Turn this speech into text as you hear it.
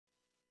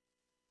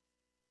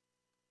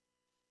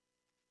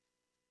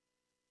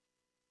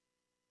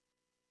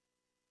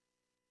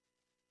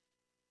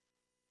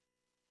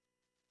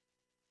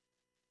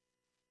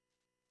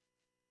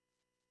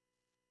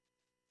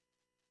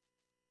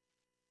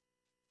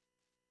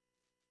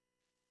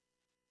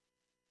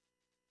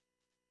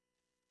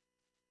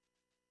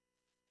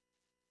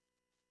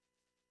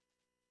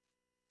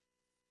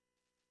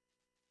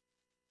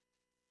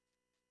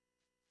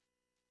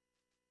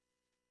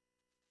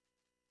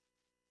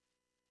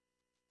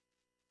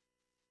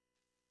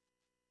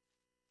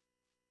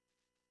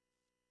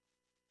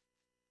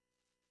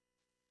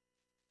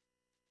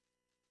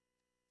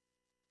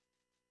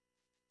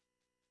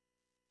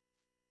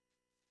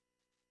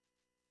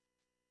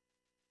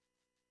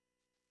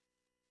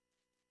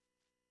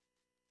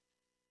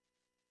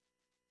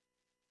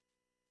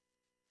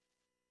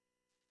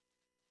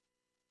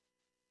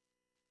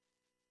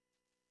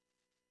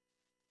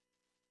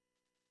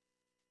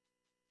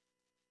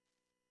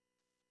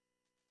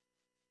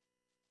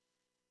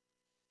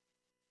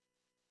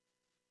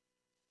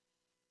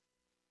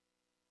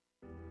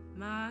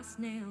My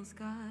snail's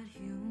got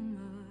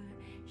humor.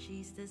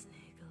 She's the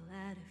sniggle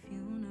at a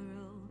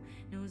funeral.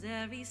 Knows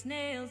every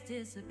snail's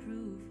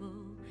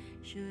disapproval.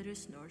 Should her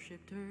snore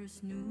shipped her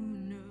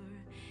snooner.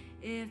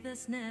 If the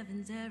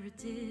Snevins ever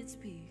did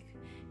speak,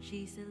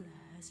 she's the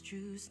last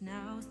true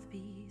snouthed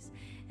piece.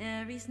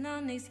 Every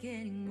Sunday's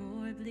getting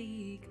more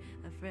bleak.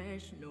 A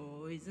fresh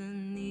noise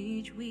in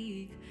each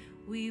week.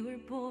 We were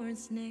born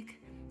snick,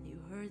 you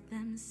heard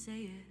them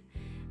say it.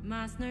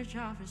 My snurch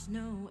offers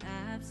no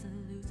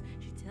absolutes.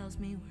 She tells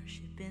me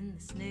worship in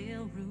the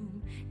snail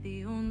room.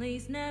 The only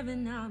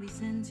Snevin I'll be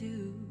sent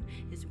to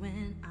is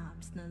when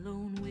I'm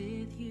alone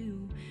with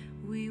you.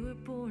 We were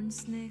born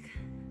snick,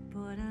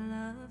 but I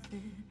love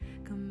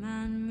it.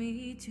 Command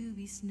me to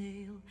be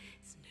snail.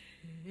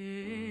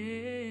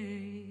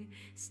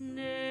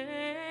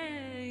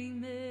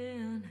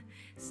 Snake-man,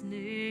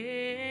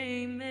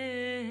 snake-man,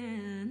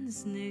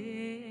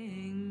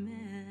 snake-man.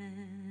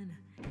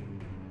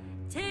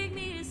 Take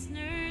me to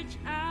Snurch,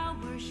 I'll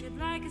worship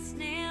like a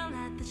snail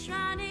at the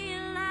shrine of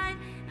your light.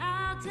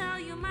 I'll tell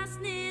you my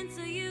snin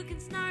so you can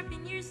snarp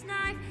in your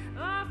snipe.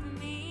 Offer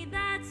me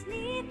that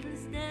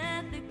needless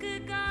death, the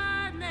good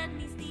God, let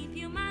me sneak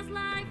you my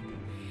life.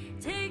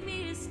 Take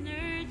me to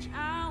Snurch,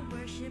 I'll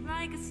worship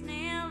like a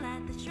snail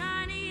at the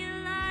shrine of your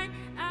light.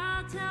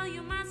 I'll tell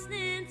you my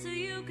snin so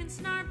you can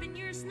snarp in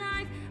your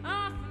snipe.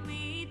 Offer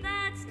me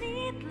that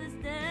needless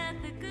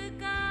death, the good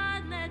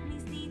God, let me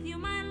sneak you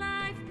my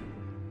life.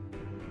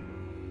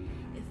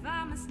 If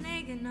I'm a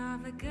snake and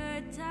of a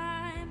good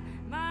time,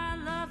 my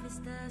love is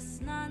the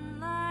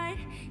sunlight.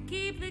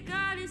 Keep the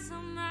goddess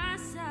on my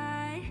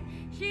side.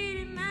 She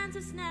demands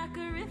a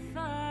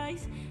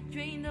sacrifice.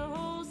 Drain the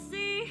whole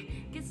sea,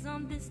 get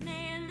something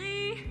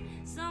snaily,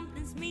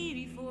 something's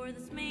meaty for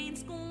this main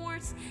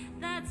scores.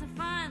 That's a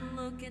fine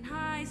looking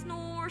high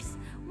snores.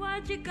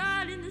 What you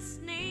got in the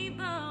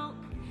snake-boat?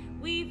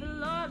 We've a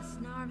lot of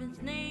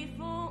snarvin's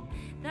navel.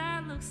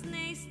 That looks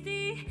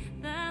nasty,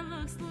 that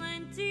looks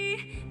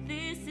plenty.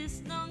 This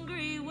is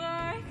hungry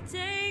work.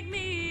 Take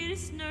me to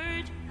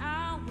Snurch,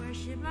 I'll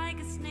worship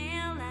like a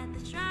snail at the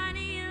shrine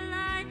of your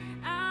light.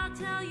 I'll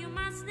tell you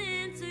my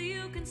sin so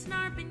you can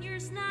snarp in your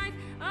snipe.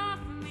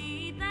 Offer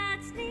me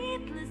that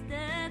needless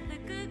death, the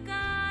good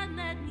God,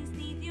 let me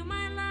sneak you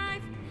my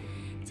life.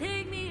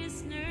 Take me to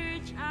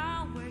Snurch,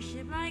 I'll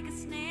worship like a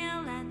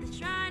snail at the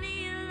shrine of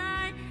your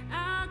light.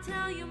 I'll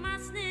tell you my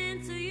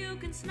sin so you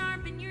can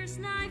snarp in your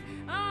snipe.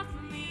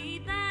 Offer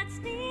me that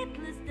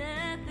needless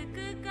death, the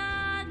good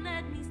God,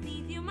 let me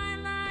sneak you my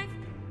life.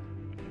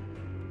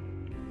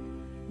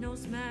 No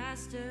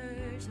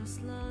masters or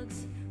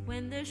slugs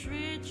when there's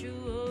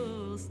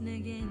ritual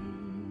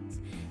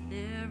sniggins.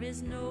 There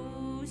is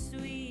no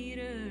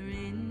sweeter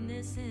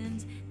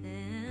innocence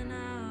than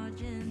our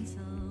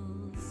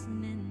gentle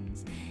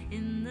snins.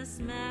 In the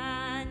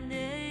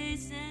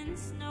madness and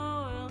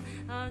snore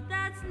of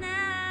that's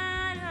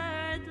not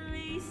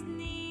earthly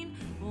sneen.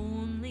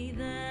 Only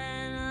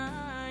then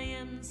I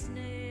am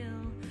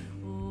snail,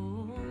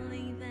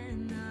 only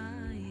then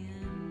I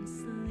am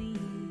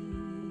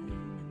sleen.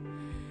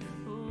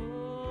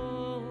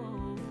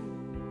 Oh,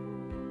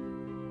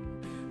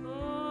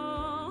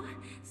 oh,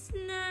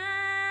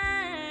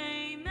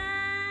 snake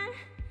man,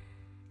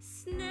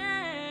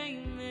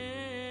 snake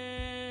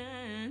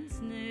man,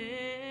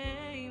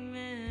 snake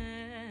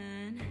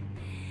man.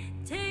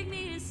 Take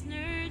me to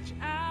Snurch,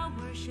 I'll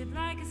worship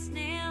like a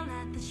snail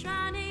at the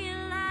shrine of your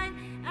light.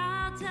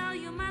 I'll tell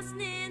you my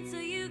snin so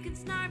you can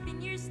snarp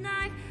in your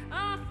snipe.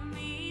 Offer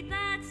me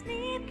that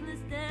needless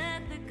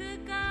death, the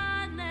good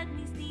God, let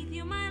me sneak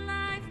you my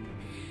life.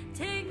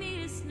 Take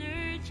me to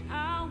Snurch,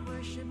 I'll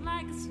worship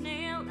like a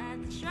snail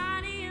at the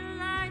shrine of your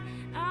light.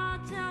 I'll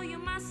tell you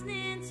my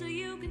snin so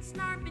you can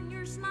snarp in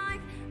your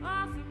snipe.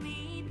 Offer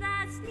me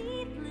that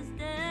needless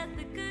death,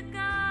 the good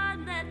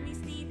God, let me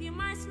sneak you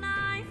my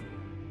snipe.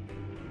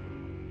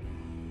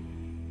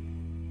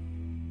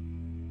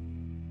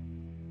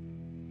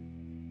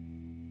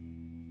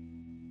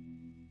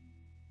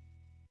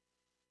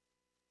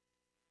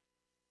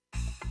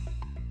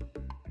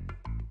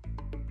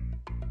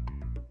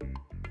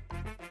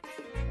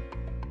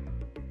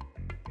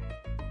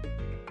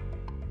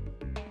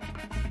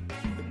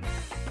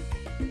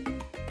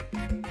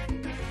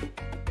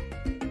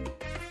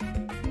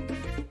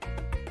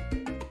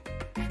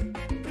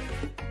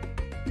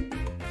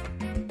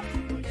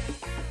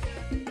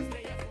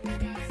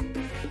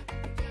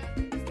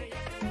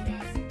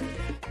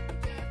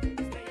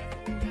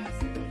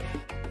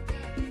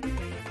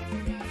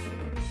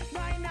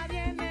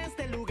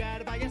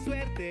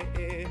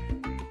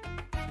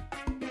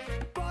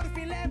 Por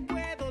fin le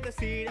puedo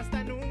decir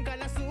hasta nunca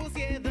la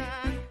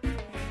suciedad.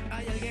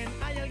 Hay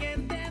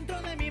alguien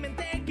dentro de mi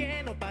mente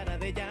que no para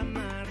de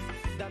llamar.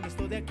 Dame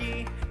esto de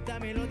aquí,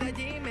 dámelo de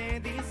allí, me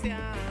dice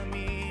a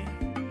mí.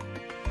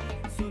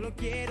 Solo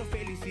quiero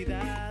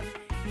felicidad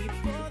y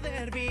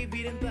poder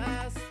vivir en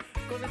paz.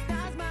 Con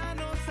estas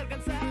manos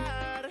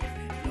alcanzar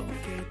lo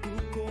que tu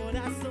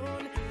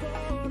corazón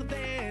por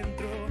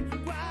dentro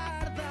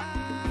guarda.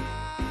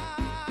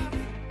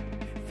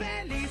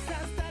 Feliz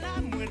hasta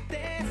la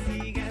muerte, sí.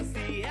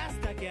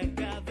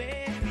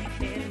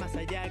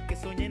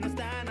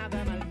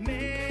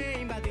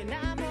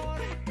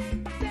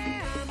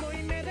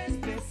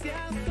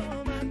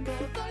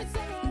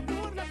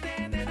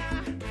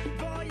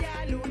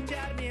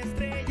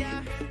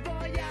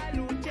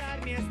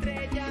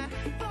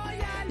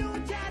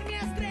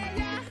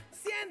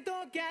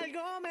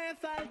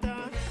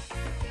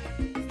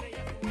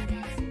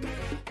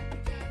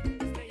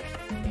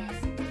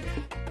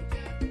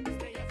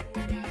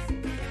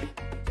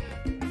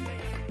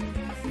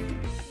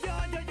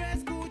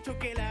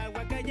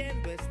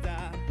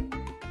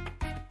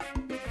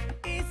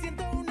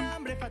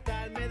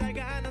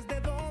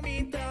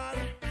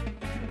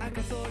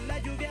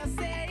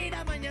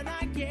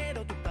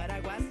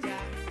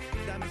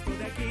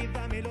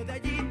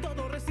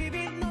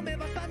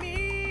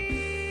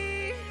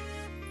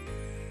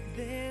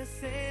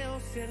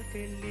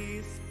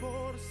 feliz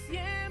por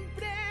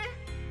siempre.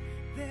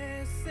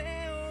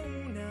 Deseo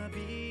una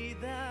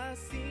vida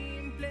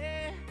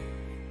simple.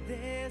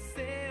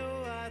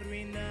 Deseo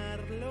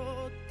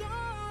arruinarlo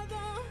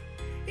todo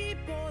y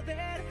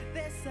poder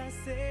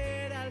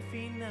deshacer al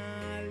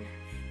final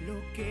lo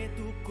que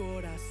tu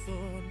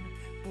corazón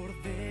por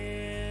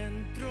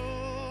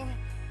dentro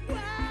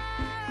guarda.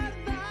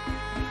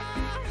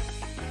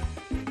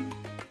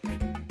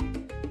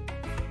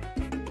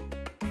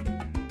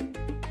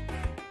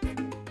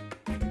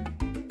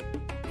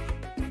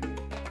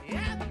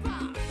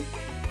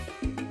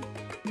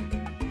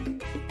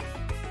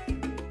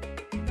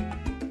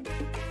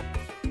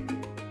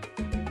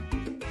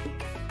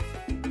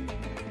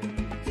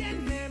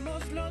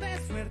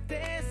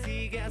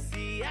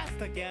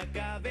 Hasta que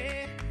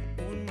acabe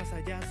un más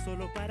allá,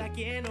 solo para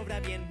quien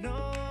obra bien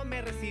no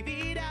me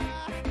recibirá.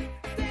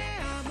 Te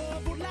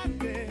amo,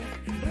 búrlate,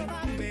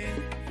 róbame,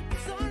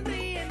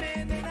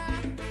 sonríeme,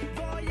 nena.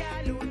 Voy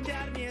a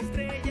luchar mi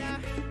estrella,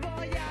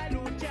 voy a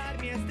luchar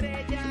mi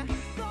estrella,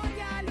 voy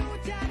a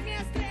luchar mi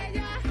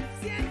estrella.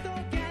 Siento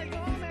que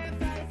algo me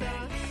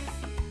falta.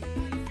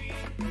 Al fin,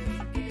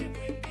 qué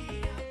buen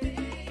día,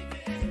 baby.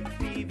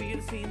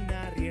 Vivir sin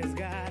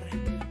arriesgar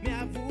me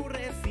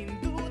aburre sin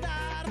dudar.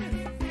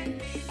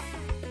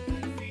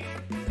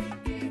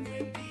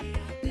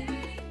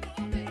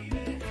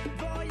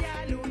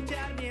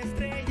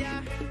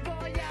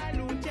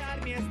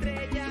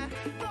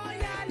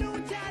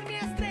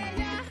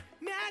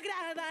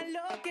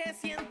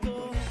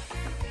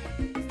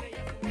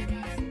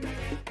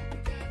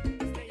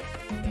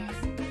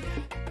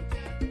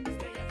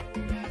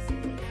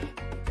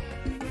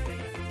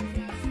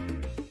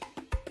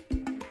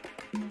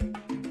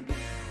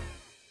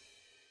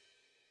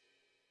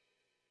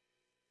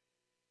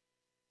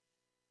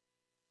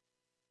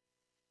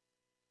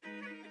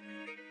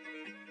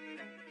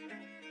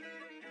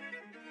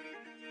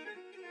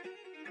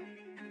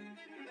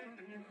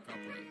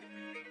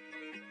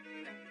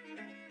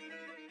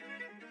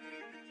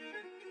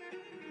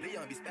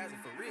 Leon be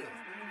spazzing for real.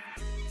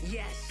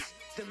 Yes,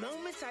 the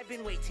moments I've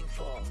been waiting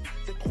for.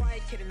 The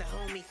quiet kid and the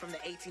homie from the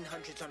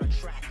 1800s on a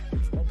track.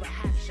 Or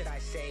perhaps should I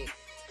say,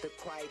 the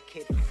quiet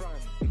kid from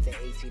the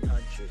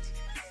 1800s.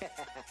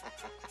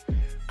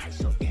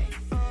 ISO gang.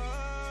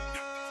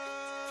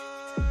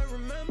 I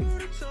remember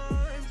the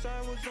times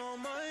I was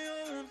on my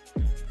own.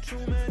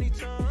 Too many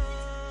times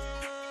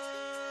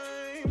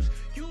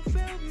you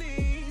failed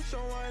me, so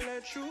I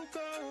let you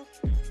go.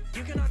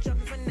 You cannot jump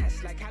and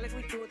finesse like how did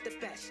we do it the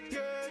best? Yeah,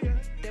 yeah.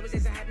 There was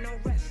days I had no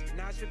rest,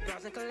 now it's with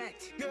browse and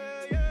collect.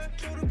 Yeah, yeah.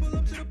 Told her pull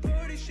up to the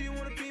party, she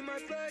wanna be my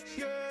flex.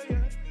 Yeah,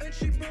 yeah. And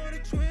she brought a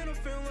twin, I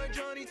feel like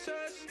Johnny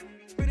Test.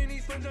 Spinning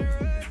these flames on your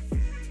head.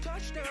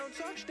 Touchdown,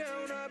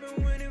 touchdown, I've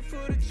been winning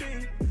for the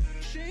team.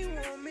 She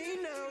want me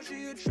now,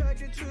 she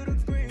attracted to the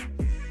green.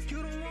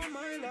 You don't want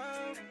my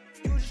love,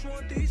 you just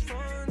want these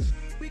funds.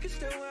 We can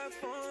still have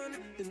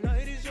fun, the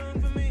night is young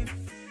for me.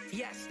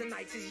 Yes, the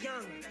night is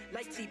young,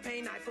 like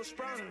T-Pain, I feel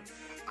sprung.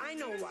 I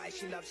know why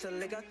she loves her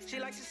liquor,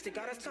 she likes to stick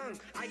out her tongue.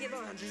 I give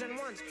her hundreds and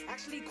ones,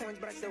 actually coins,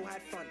 but I still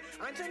had fun.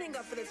 I'm turning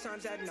up for the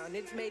times I had none,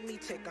 it made me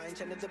tick, I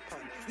intended the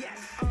pun. Yes.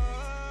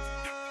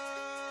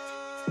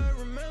 I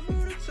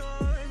remember the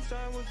times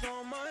I was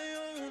on my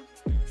own.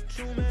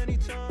 Too many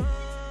times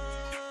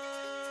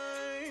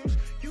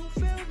you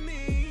failed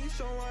me,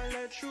 so I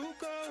let you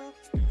go.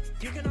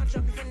 You cannot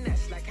jump and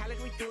finesse like how did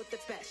we do it the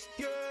best?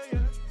 Yeah,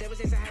 yeah. There was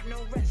days I had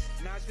no rest,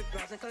 now it's with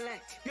browse and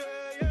collect. Yeah,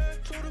 yeah.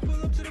 Told her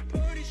pull up to the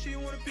party, she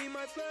wanna be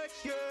my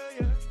flex. Yeah,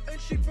 yeah.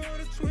 And she brought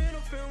a twin, I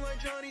feel like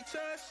Johnny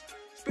Test.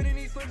 Spinning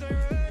these flames on your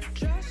head.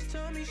 Just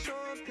tell me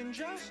something,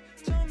 just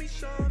tell me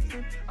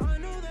something. I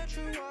know that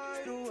you're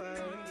wide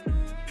awake.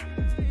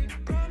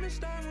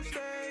 Promised I won't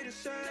stay the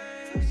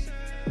same.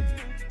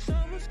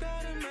 Someone's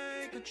gotta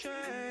make a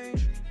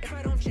change. If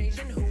I don't change,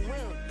 then who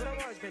will? But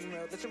I've always been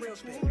real, that's a real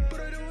spin.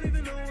 But I don't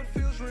even know what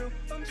feels real.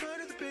 I'm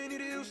tired of the pain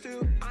it heals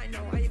still. I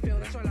know how you feel,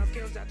 that's why love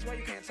kills. That's why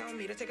you can't tell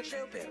me to take a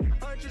chill pill.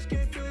 I just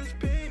can't feel this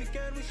pain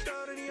again. We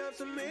started the have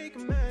to make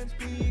amends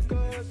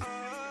because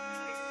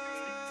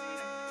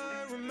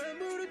I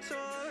remember the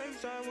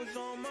times I was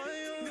on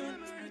my own.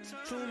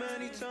 Too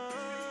many times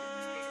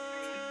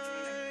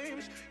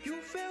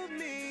you failed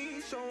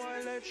me, so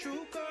I let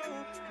you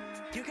go.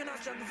 You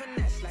cannot jump and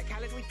finesse like how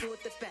did we do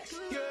it the best?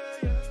 Yeah,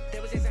 yeah.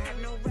 There was days I had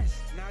no rest,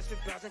 now it's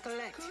with browse and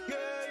collect. Yeah,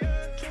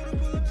 yeah. Told her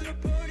pull up to the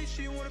party,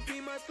 she wanna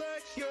be my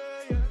flex. Yeah,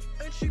 yeah.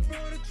 And she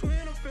brought a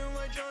twin, I feel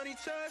like Johnny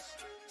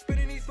Test.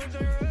 Spinning these flames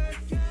on your head.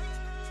 Yeah.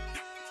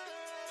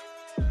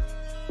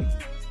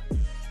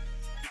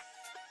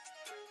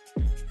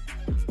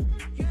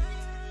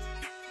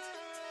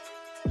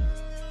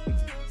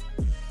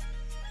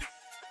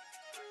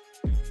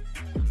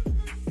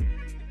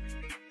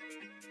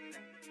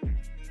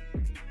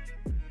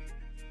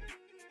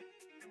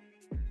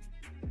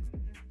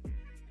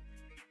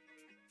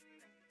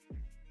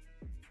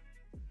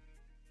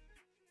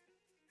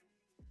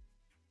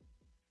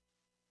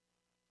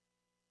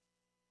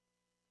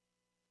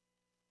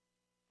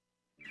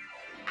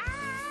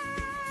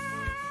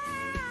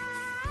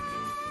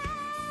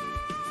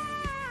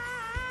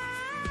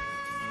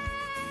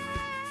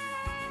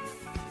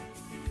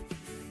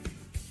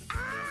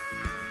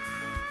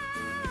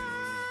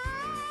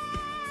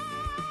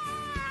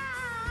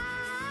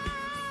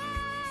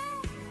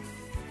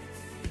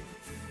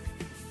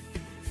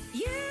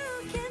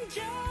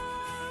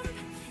 jump,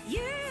 you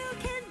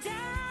can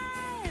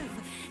dive,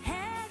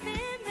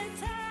 having the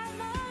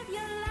time of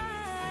your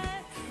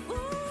life.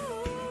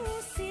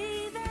 Ooh,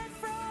 see that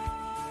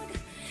frog?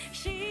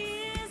 She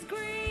is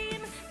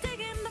green,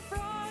 digging the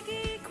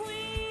froggy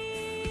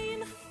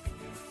queen.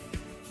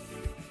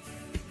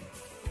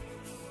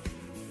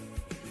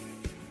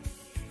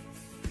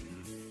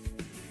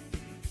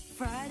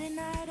 Friday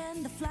night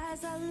and the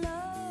flies are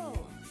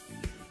low,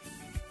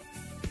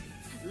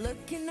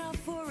 looking out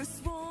for a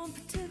swamp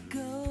to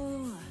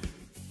go,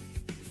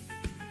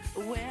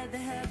 where they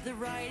have the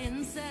right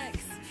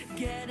insects.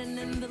 Getting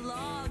in the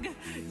log,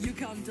 you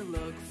come to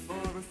look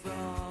for a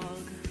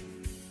frog.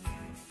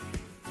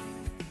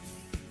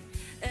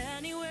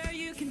 Anywhere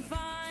you can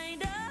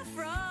find a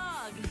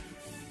frog,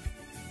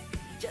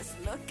 just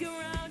look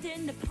around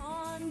in the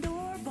pond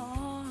or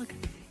bog.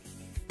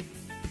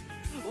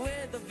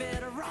 With a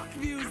bit of rock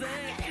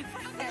music,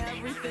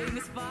 everything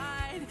is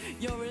fine.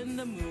 You're in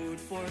the mood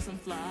for some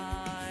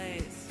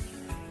flies.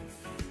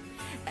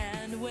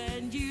 And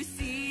when you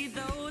see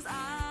those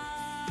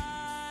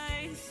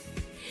eyes,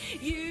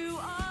 you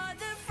are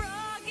the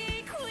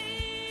froggy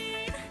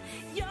queen.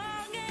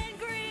 Young and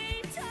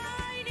green,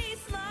 tiny,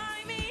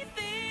 slimy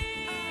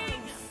thing.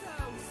 Oh, so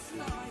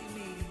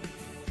slimy.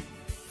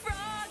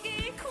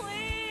 Froggy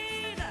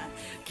queen,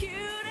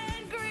 cute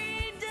and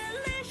green,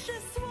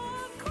 delicious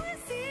swamp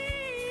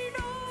cuisine.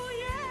 Oh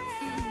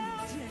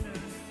yeah. Dinner.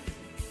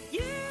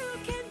 You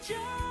can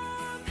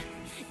jump,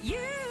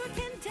 you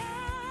can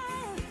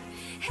dive,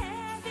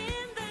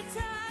 having the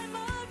time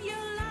of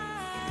your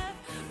life.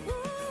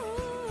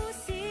 Ooh,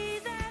 see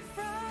that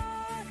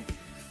frog,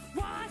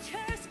 watch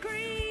her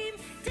scream,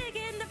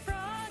 digging the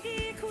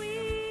froggy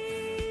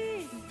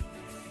queen.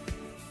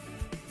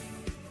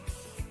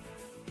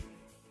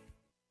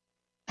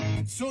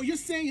 So you're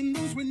saying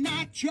those were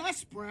not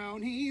just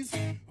brownies?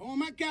 Oh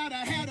my God,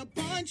 I had a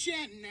bunch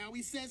and now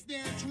he says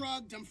they're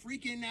drugged. I'm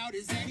freaking out.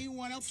 Is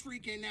anyone else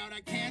freaking out?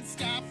 I can't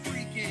stop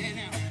freaking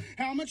out.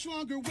 How much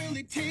longer will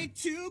it take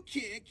to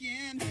kick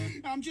in?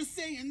 I'm just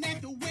saying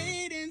that the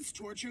waiting's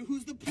torture.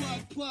 Who's the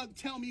plug?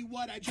 Tell me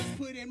what I just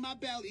put in my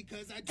belly,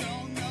 cause I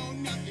don't know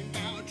nothing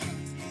about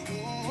drugs.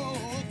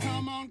 Oh,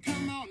 come on,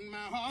 my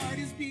heart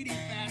is beating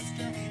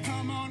faster.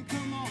 Come on,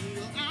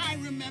 will I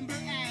remember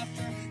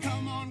after?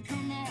 Come on,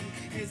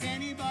 has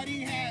anybody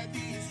had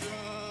these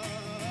drugs?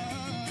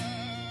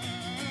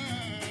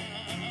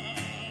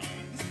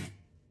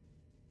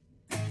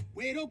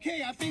 Wait,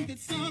 okay, I think that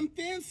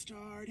something's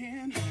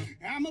starting.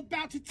 I'm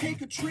about to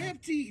take a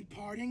trip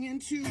departing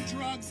into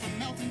drugs. I'm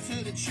melting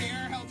to the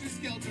chair,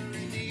 helter-skelter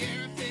in the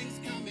air, things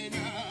coming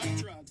up.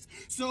 Drugs.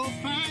 So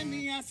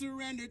finally I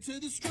surrender to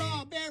the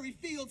strawberry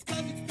fields,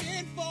 cause it's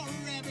been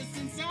forever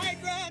since I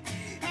drugged.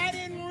 I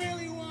didn't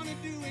really want to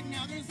do it,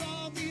 now there's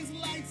all these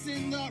lights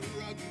in the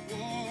rug.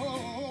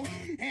 Whoa,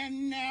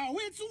 and now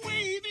it's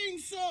waving,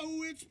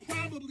 so it's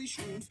probably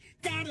shrooms.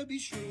 Gotta be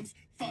shrooms.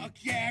 Fuck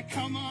yeah,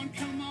 come on,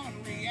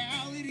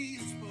 reality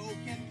is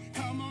spoken.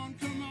 Come on,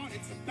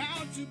 it's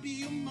about to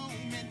be a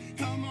moment.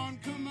 Come on,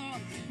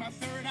 my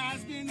third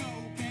eye's been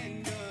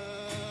opened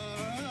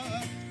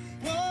up.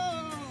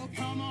 Whoa,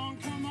 come on,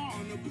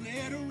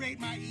 obliterate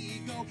my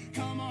ego.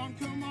 Come on,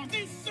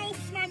 this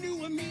soap's my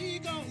new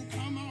amigo.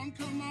 Come on,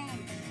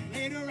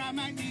 later I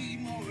might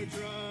need more drugs.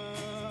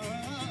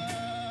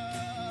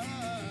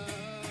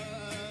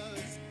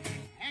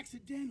 I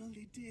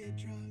accidentally did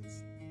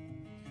drugs.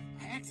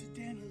 I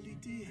accidentally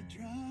did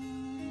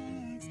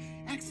drugs.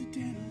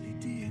 Accidentally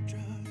did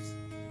drugs.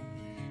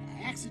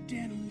 I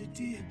accidentally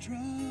did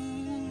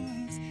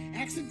drugs.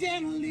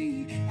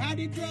 Accidentally, I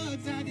did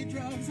drugs. I did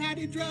drugs. I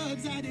did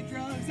drugs. I did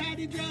drugs. I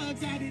did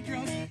drugs. I did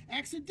drugs.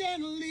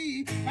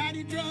 Accidentally, I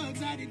did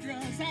drugs. I did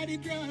drugs. I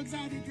did drugs.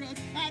 I did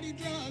drugs. I did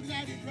drugs.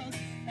 I did drugs.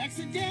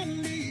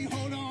 Accidentally,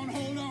 hold on.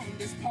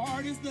 This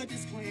part is the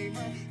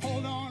disclaimer.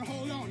 Hold on.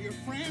 Your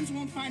friends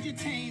won't find you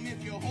tame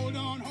if you hold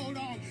on.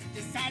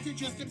 Decide to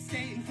just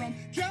abstain from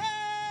drugs.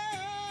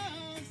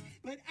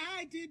 But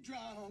I did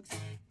drugs.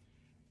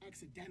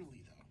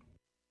 Accidentally, though.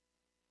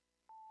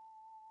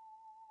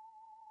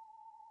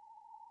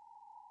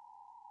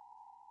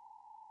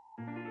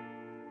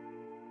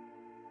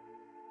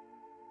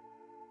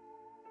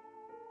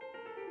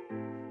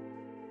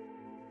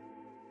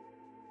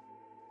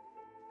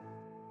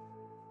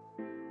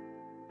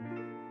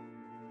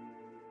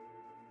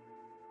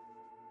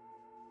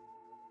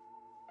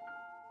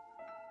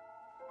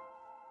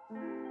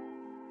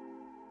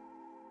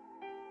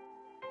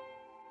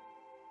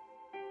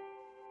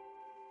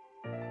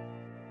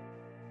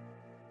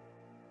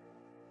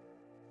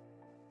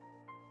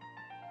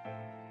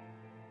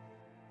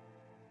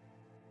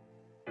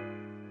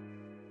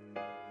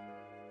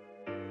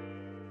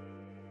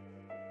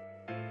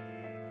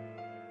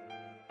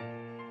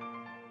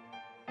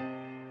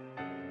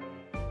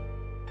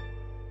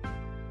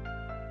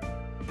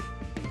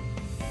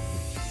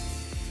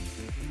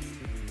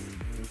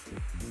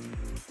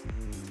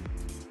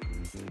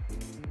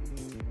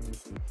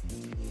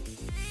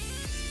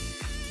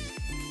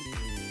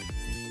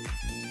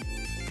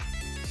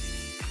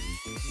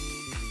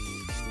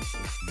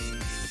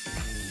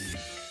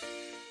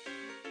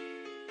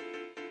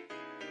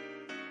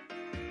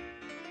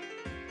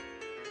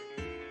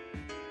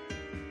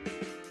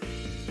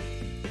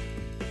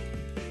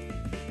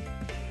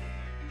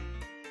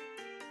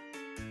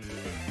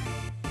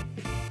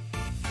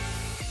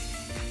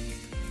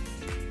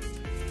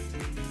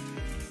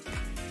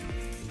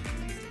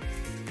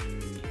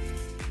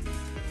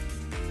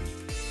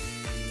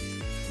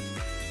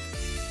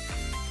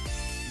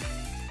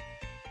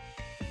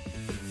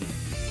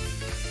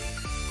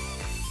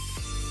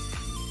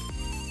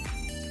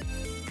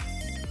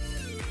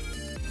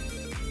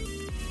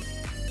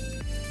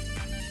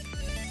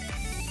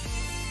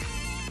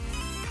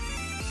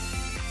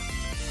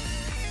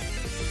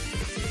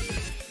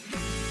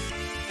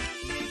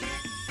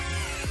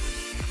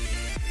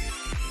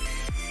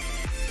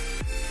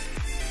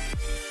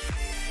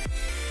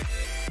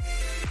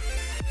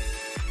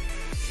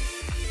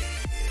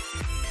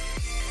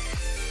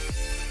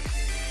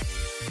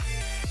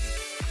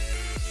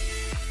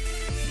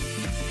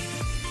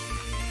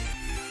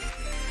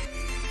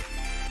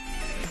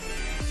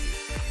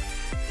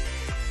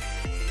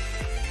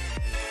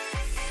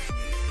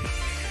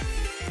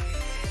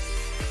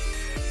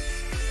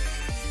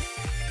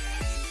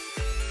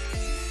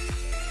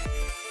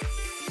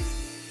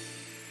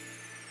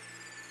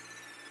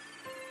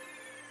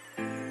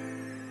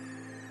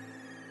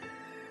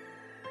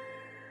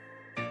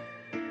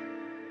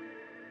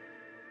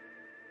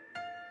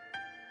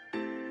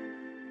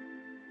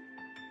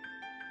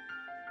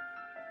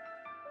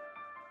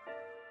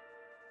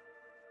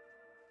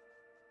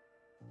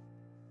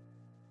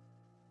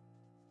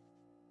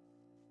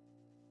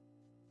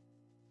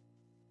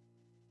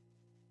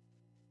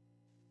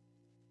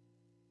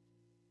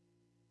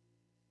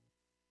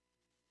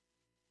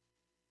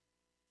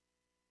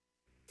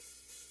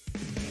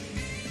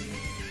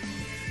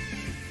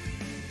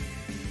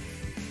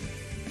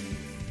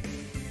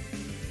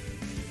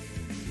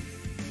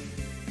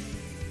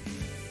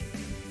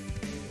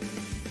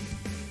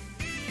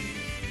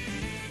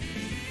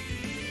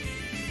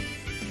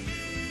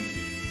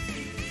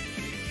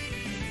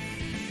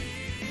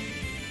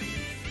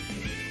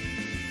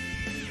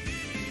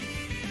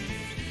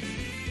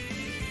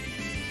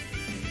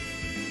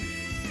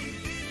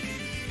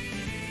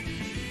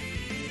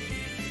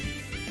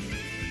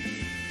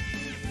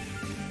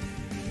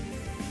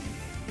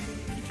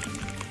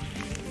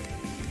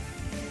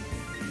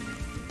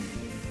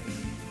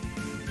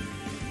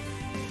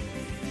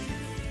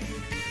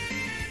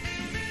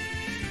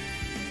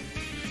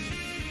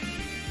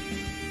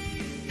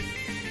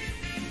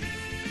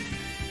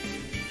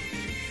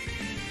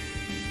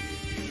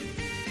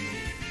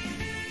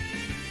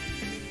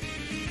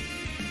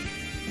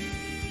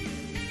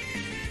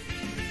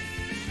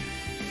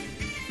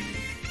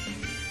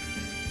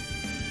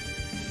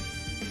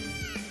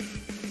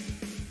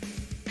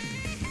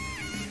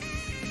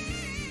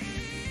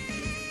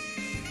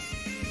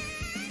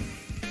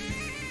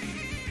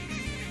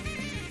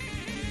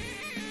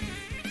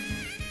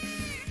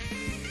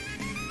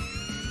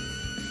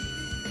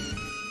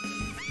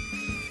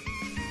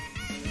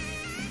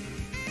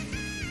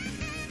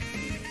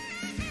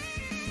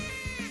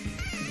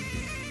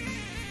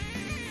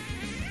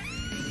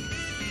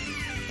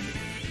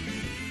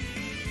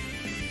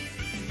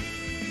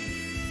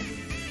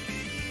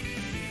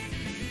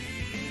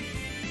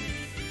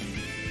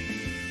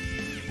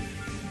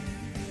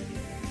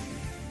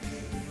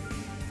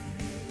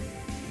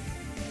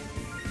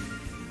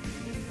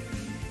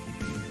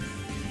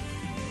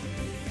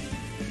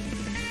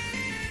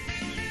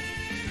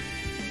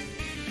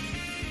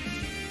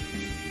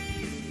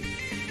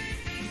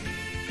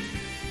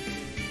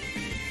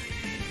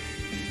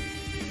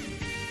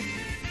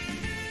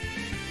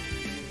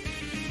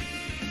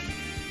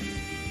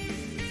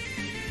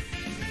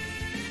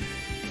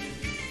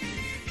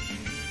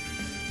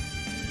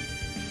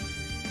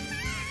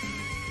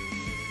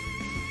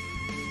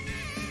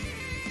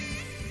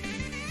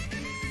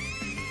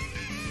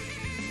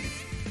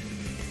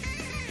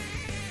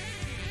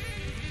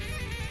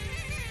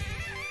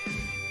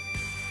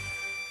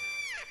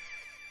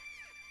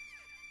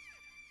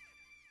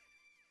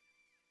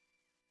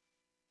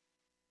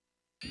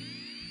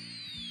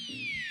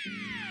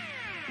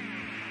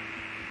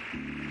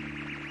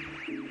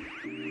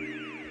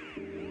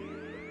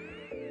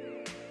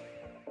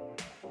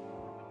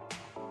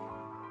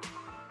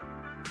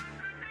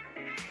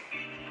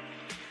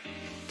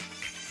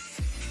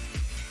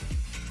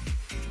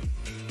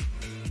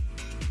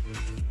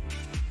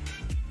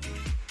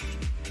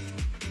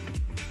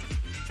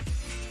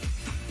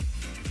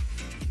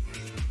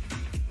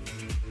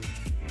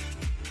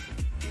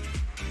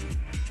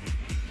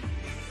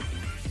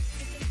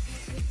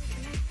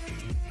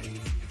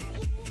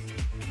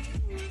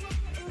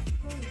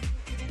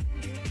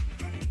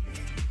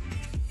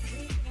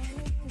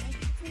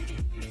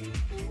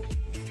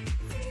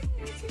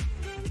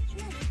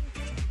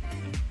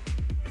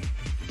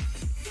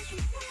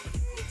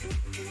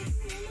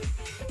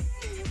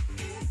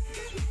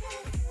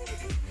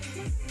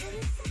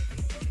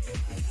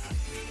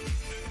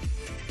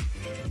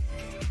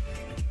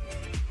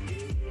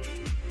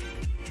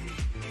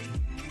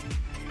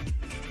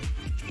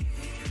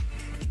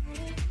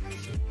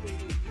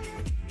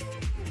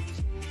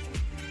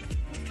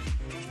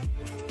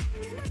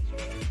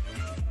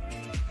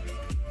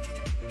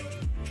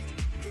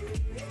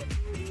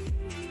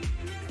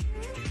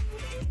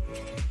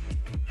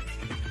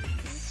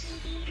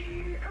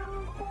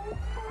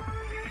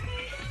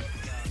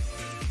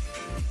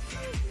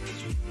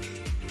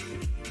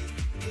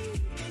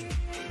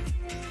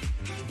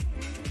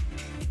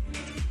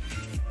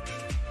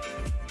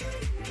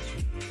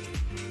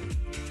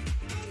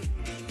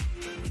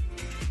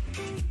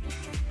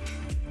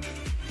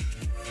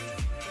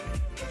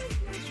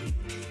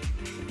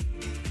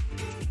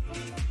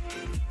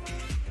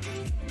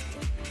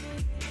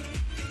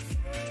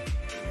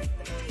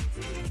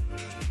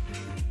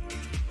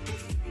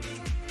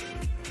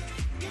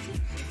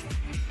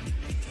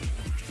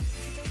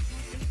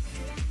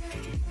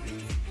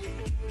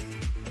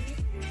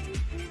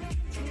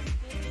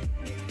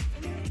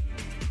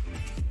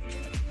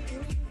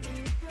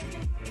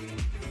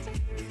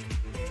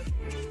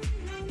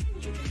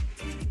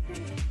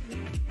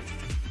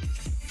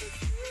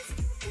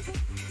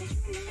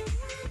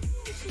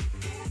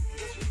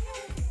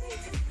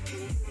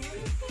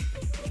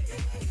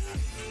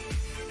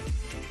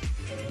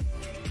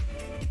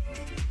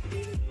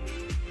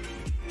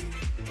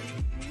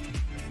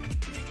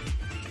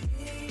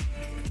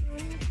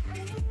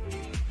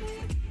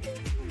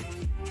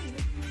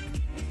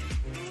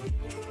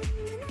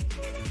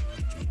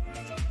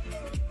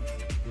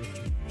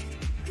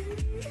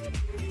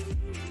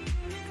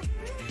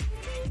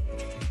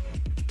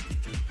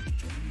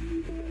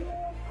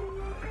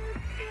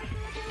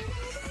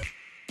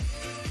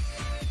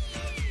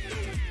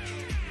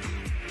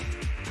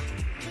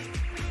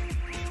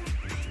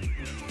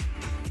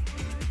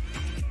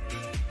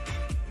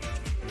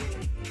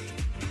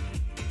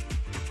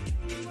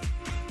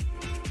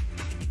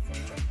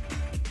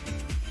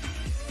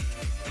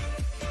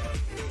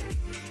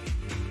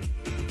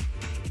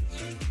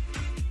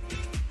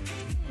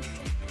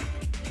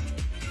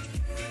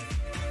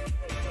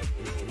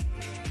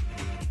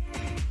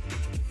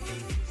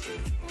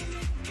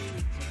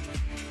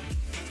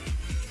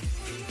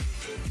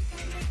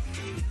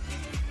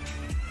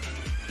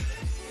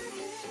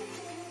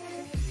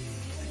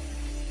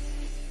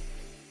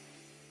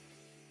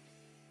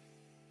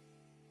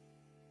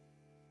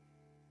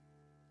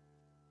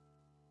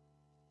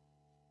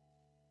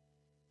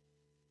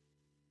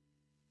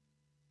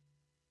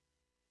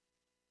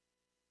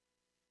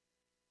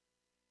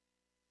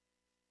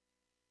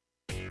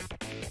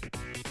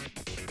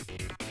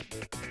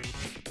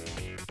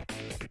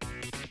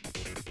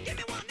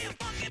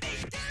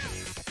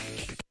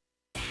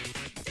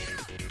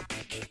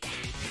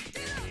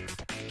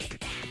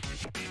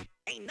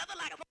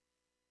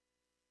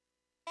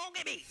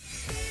 me.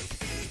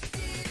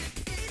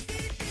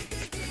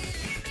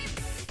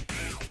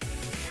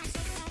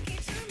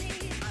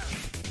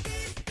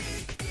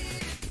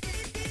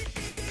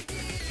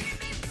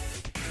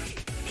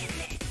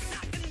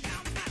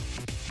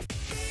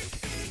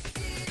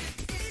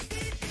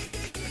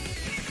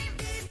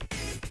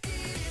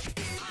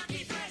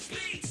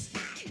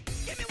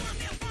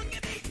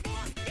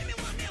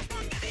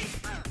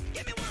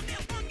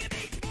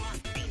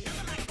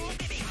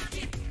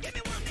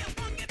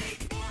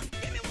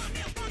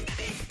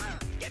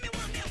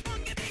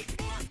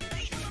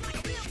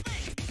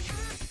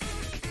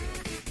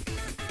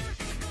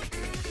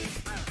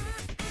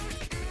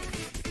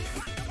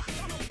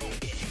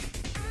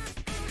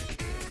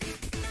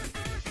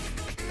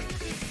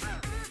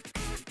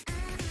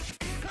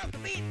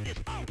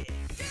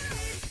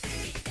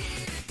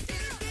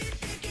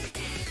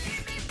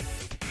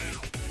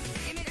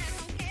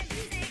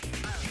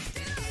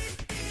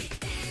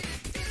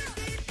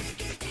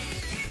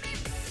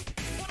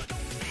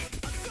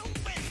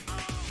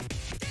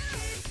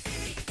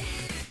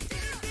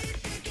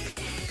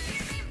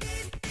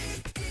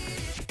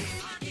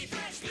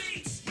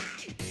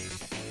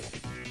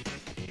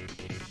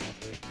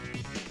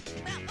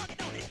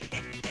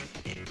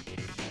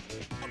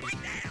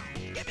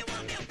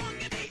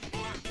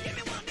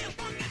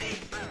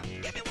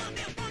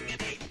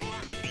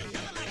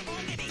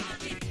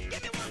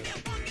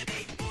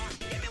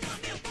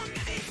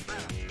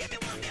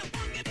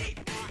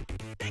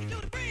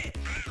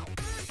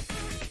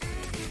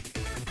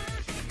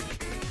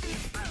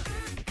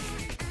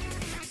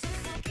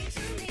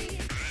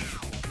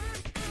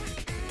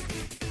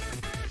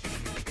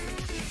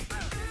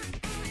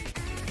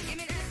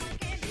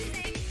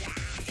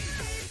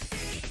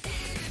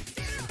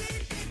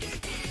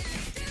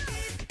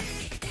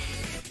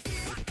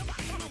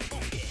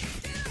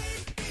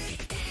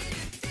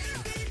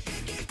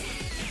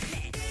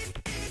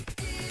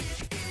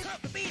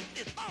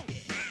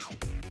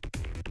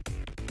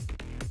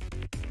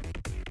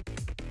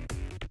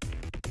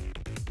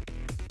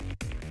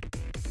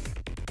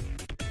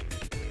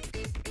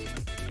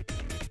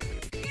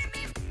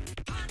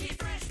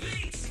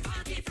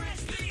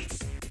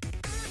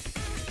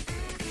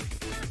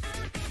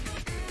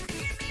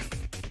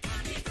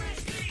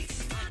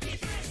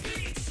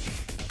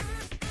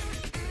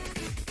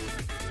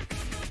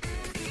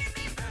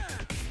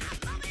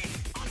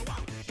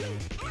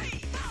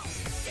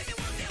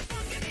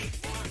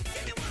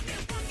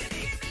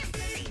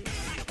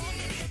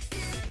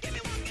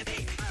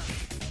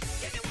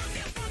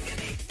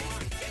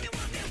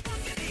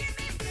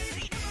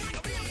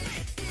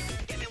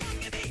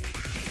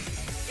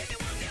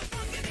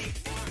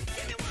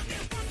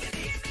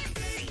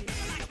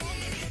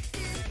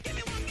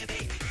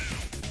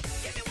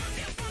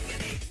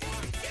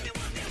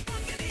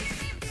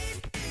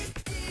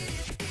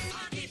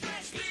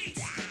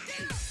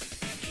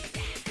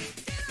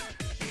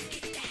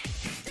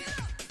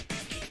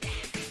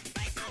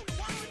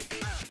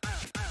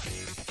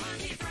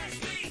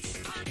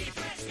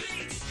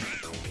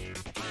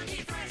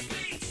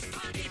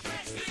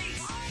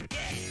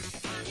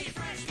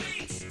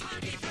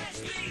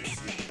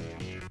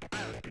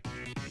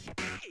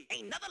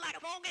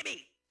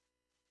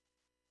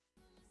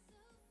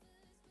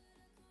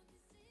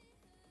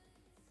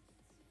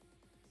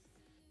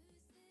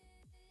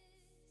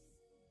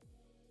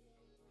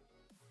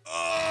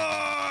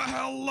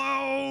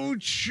 Hello,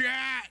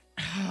 chat.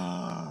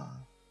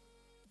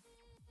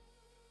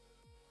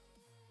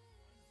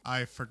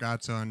 I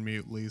forgot to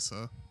unmute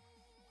Lisa.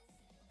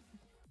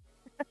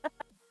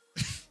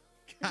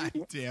 God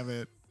damn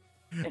it.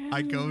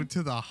 I go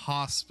to the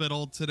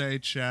hospital today,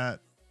 chat.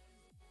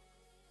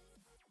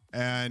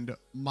 And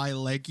my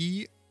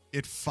leggy,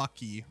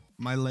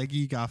 my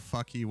leggy got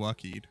fucky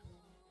wuckied.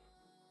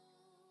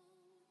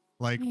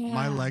 Like,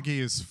 my leggy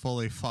is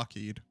fully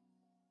fuckied.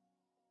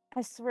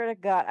 I swear to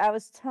God, I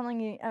was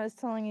telling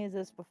you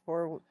this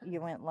before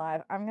you went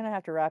live. I'm gonna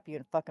have to wrap you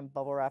in fucking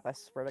bubble wrap. I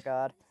swear to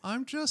God.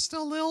 I'm just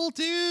a little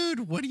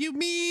dude. What do you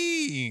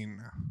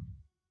mean?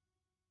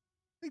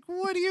 Like,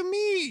 what do you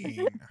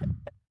mean?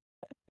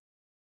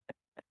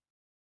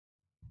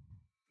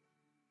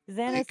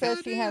 Xana Like, says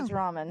she has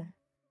goddamn. ramen.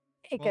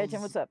 Hey, Well, Kajin,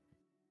 what's up?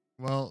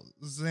 Well,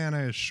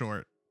 Xana is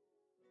short.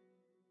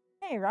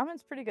 Hey,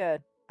 ramen's pretty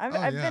good. I've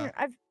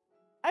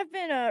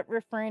been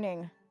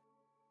refraining.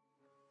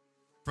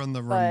 From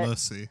the But-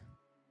 Ramusi.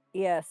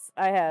 Yes,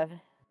 I have.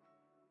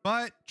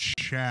 But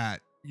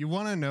chat, you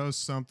want to know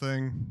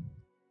something?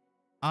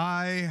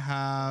 I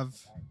have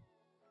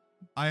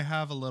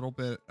a little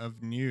bit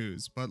of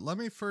news, but let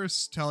me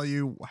first tell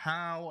you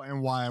how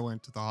and why I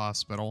went to the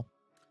hospital.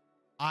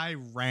 I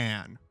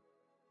ran.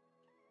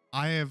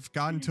 I have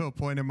gotten to a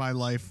point in my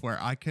life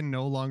where I can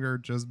no longer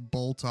just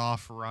bolt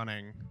off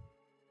running.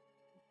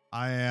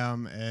 I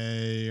am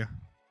a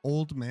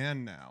old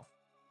man now.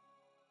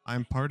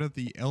 I'm part of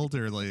the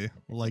elderly,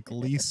 like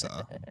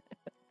Lisa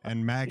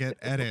and Maggot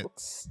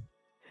Edits.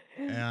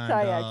 And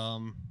Ty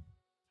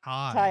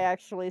hi. Ty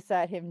actually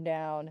sat him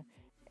down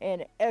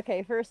And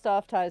okay, first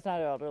off, Ty's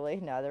not elderly.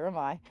 Neither am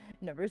I.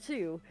 Number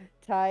two,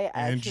 Ty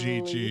And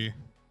actually. GG.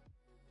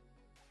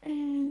 Ty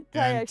And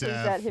actually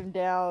Dev. sat him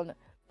down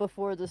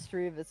before the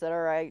stream and said,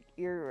 "All right,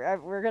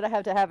 we're gonna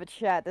have a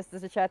chat. This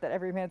is a chat that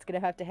every man's gonna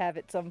have to have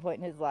at some point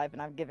in his life,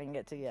 and I'm giving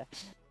it to you."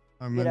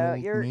 I'm You an know, old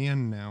you're-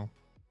 man now.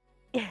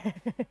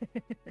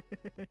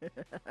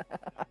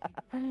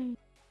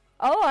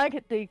 All I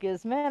could think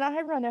is, man,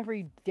 I run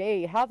every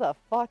day. How the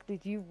fuck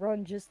did you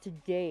run just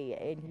today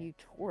and you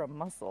tore a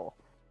muscle?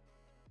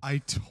 I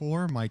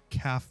tore my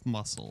calf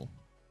muscle.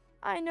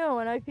 I know,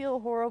 and I feel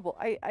horrible.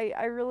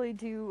 I really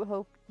do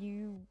hope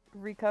you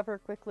recover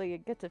quickly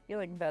and get to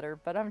feeling better,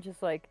 but I'm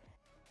just like,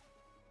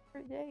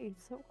 every day,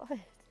 so what?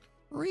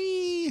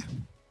 Ree.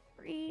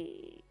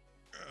 Free.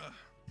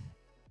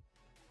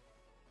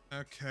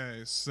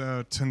 Okay,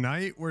 so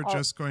tonight we're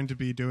just going to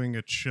be doing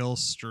a chill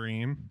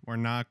stream. We're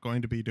not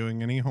going to be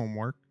doing any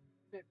homework.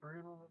 A bit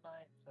brutal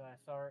tonight,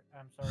 so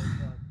I'm sorry.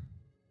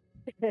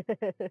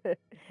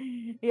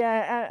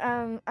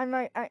 Yeah,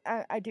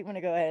 I do want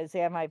to go ahead and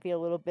say I might be a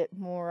little bit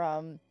more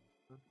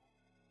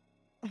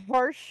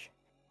harsh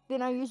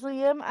than I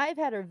usually am. I've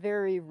had a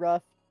very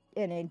rough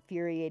and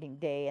infuriating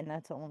day, and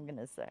that's all I'm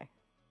gonna say.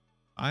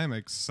 I am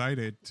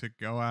excited to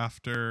go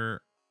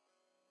after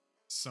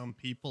some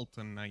people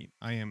tonight.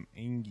 I am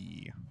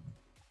angry.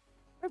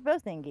 We're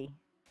both angry.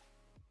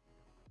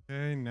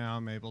 Okay, now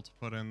I'm able to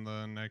put in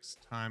the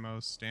next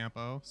Timo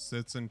Stampo.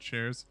 Sits in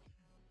chairs.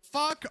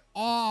 Fuck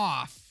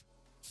off!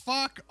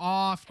 Fuck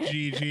off,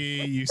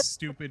 GG, you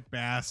stupid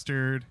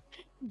bastard.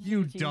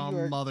 You GG, dumb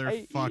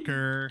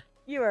motherfucker.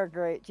 You are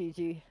great,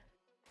 Gigi.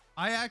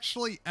 I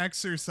actually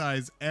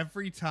exercise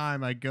every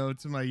time I go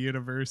to my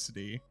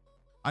university.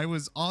 I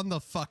was on the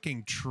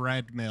fucking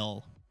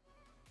treadmill.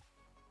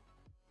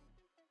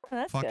 Oh,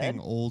 that's Fucking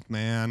good. old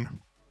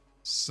man.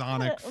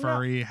 Sonic No.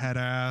 furry head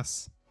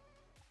ass.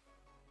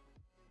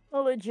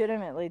 Well,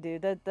 legitimately,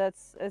 dude,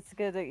 it's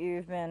good that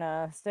you've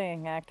been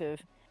staying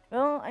active.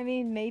 Well, I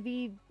mean,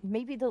 maybe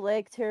the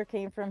leg tear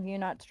came from you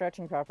not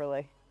stretching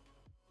properly.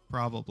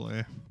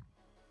 Probably.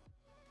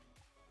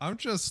 I'm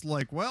just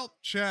like, well,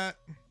 chat.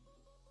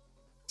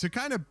 To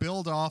kind of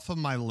build off of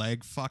my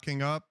leg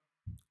fucking up,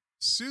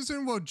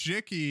 Susan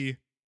Wojicki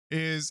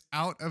is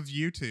out of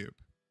YouTube.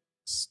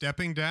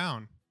 Stepping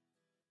down.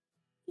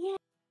 Yeah.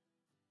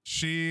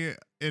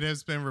 It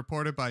has been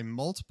reported by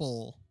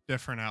multiple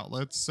different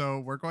outlets, so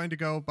we're going to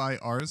go by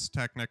Ars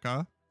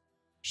Technica.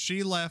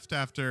 She left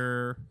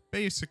after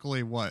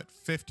basically, what,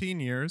 15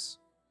 years?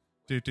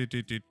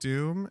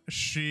 Doom.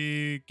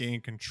 She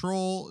gained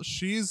control.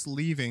 She's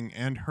leaving,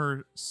 and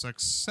her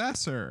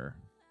successor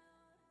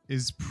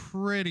is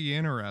pretty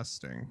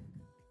interesting.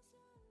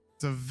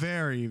 It's a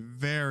very,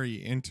 very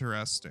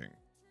interesting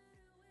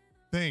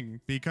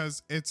thing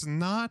because it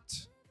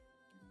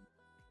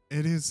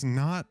is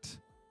not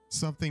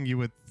something you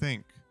would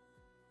think.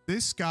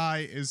 This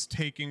guy is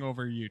taking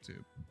over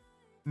YouTube.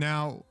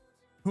 Now,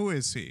 who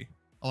is he?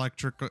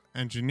 Electrical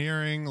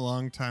engineering,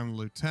 longtime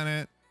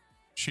lieutenant,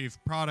 chief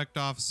product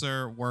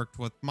officer, worked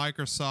with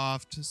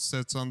Microsoft,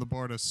 sits on the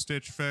board of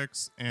Stitch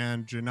Fix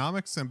and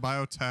genomics and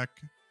biotech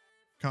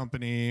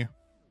company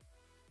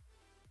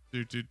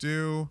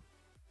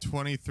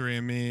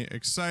 23andMe.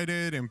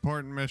 Excited,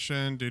 important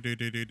mission,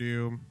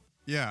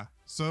 Yeah,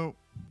 so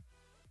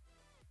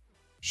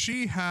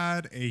she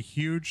had a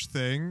huge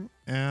thing,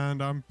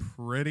 and I'm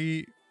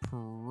pretty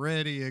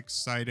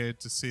excited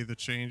to see the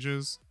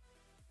changes.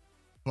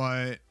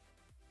 But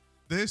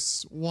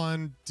this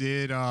one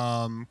did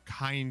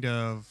kind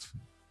of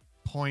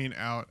point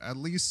out at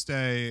least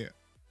a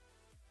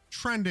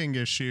trending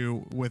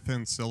issue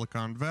within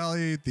Silicon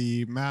Valley,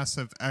 the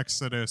massive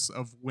exodus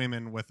of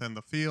women within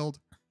the field.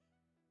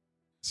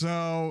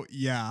 So,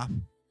 yeah.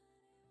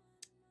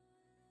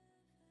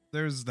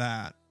 There's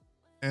that.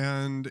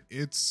 And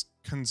it's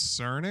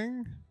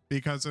concerning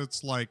because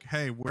it's like,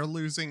 hey, we're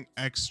losing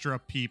extra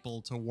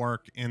people to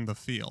work in the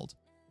field.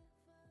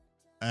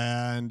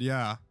 And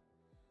yeah,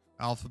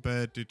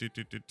 Alphabet,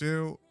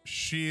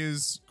 she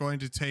is going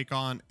to take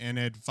on an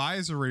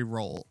advisory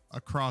role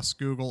across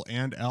Google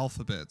and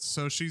Alphabet.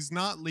 So she's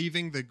not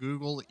leaving the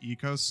Google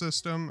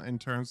ecosystem in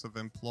terms of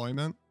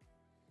employment.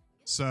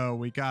 So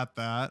we got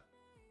that.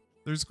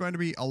 There's going to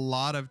be a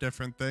lot of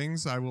different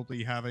things. I will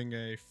be having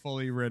a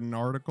fully written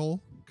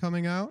article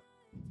coming out.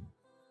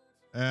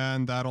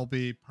 And that'll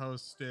be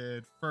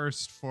posted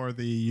first for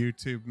the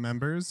YouTube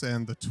members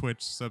and the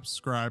Twitch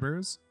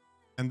subscribers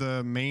and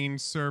the main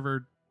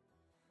server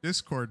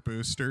Discord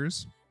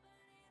boosters,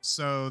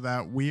 so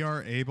that we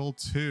are able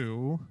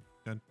to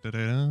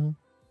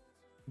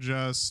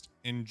just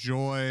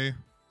enjoy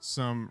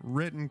some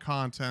written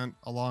content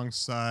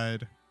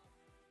alongside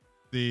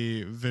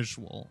the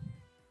visual.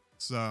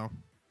 So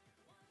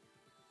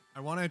I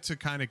wanted to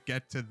kind of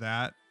get to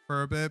that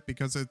for a bit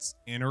because it's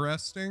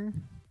interesting,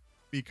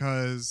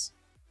 because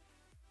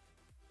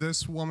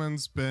this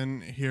woman's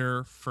been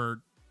here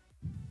for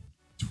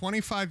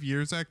 25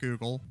 years at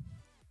Google,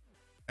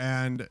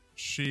 and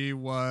she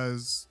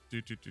was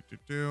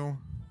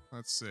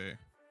let's see.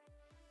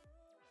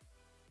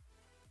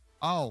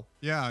 Oh,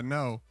 yeah,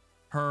 no.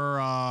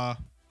 Her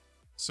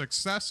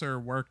successor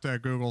worked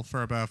at Google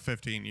for about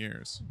 15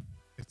 years.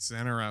 It's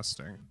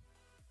interesting.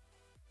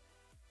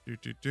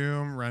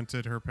 Doom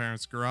rented her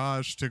parents'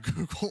 garage to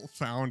Google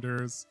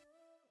founders.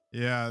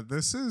 Yeah,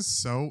 this is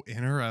so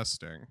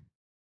interesting.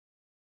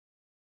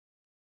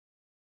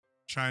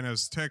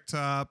 China's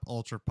TikTok,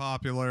 ultra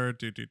popular.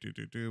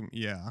 Doom.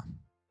 Yeah.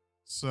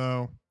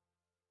 So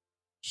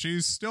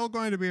she's still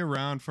going to be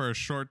around for a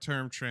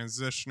short-term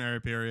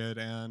transitionary period,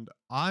 and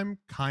I'm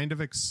kind of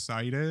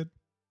excited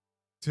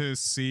to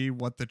see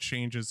what the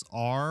changes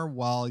are.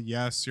 While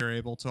yes, you're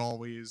able to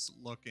always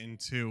look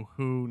into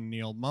who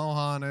Neil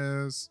Mohan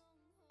is,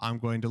 I'm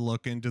going to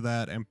look into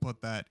that and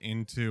put that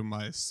into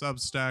my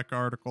Substack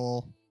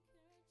article.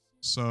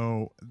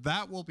 So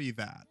that will be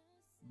that.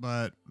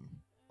 But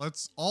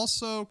let's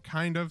also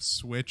kind of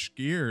switch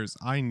gears.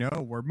 I know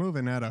we're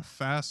moving at a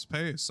fast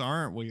pace,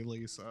 aren't we,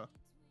 Lisa?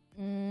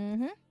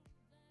 Mm-hmm.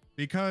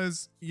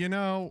 Because, you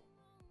know,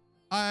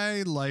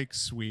 I like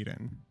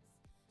Sweden.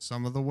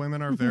 Some of the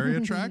women are very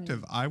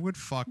attractive. I would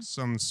fuck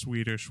some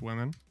Swedish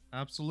women.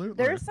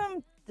 Absolutely. There's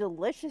some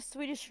delicious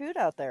Swedish food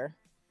out there.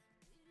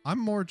 I'm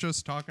more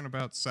just talking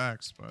about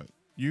sex, but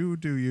you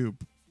do you.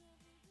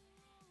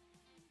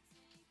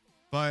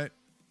 But,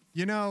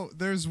 you know,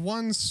 there's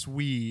one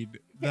Swede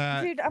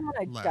that... Dude, I'm on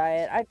a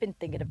diet. I've been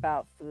thinking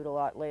about food a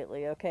lot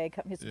lately, okay?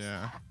 Cut me some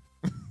slack.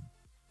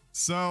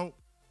 So,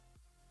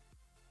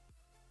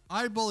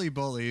 I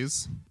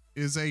Bullies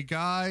is a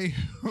guy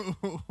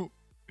who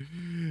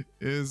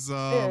is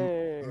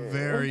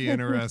very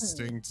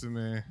interesting to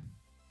me.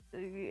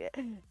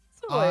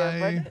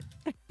 I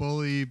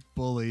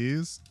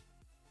Bullies.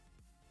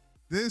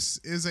 This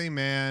is a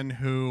man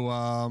who,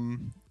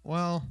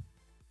 well,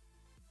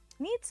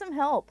 needs some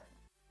help.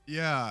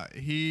 Yeah,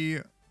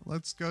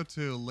 let's go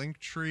to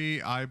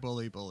Linktree, I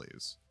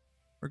Bullies.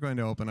 We're going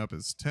to open up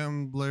his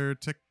Tumblr,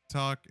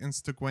 TikTok,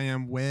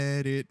 Instagram,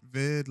 Reddit,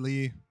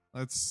 Vidly.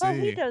 Let's see. Well,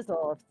 he does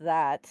all of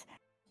that.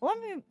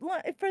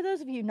 For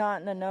those of you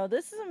not in the know,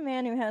 this is a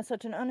man who has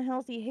such an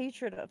unhealthy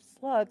hatred of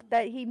Slug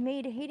that he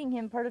made hating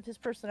him part of his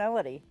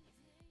personality.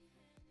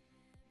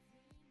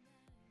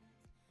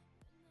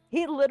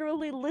 He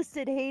literally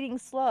listed hating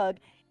Slug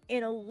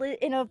in a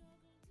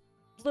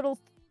little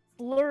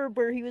blurb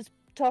where he was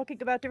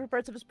talking about different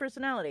parts of his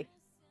personality.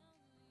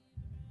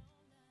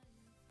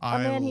 A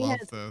man he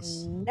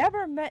has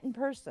never met in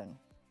person.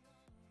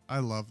 I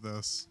love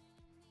this.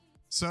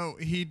 So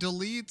he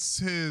deletes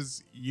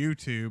his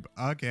YouTube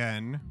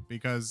again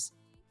because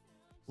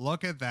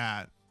look at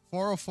that.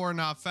 404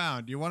 not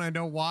found. You want to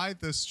know why?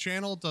 This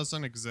channel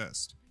doesn't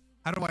exist.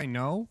 How do I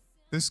know?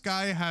 This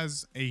guy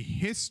has a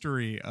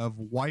history of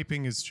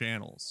wiping his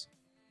channels.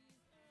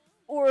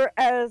 Or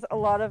as a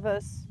lot of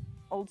us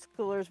old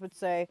schoolers would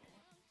say,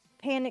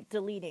 panic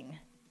deleting.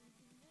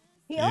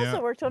 He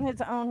also worked on his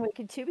own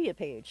Wikitubia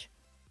page.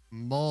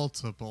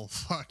 Multiple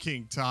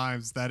fucking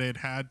times that it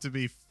had to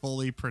be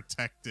fully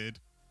protected.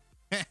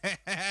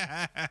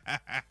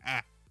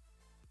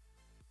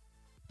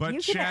 But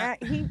I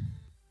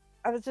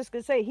was just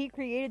gonna say he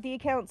created the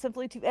account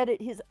simply to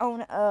edit his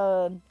own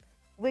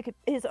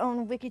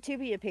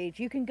Wikitubia page.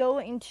 You can go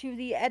into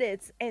the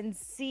edits and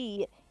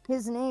see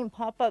his name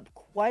pop up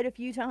quite a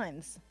few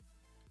times.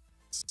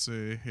 Let's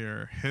see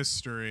here.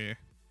 History.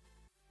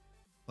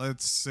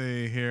 Let's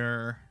see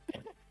here.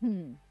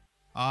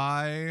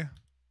 I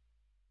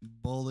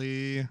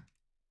Bullies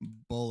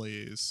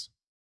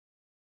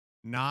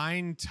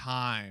 9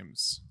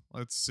 times.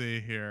 Let's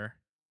see here.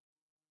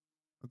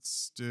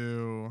 Let's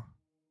do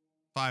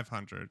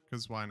 500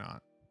 because why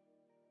not?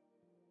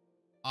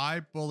 I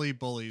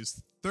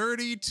Bullies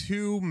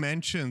 32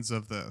 mentions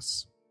of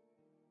this.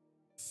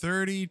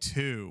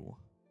 32.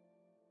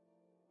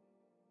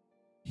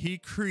 He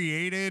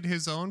created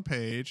his own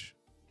page.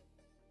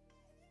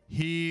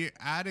 He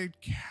added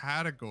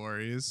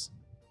categories.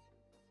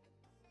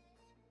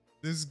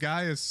 This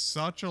guy is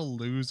such a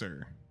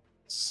loser.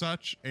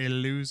 Such a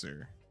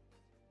loser.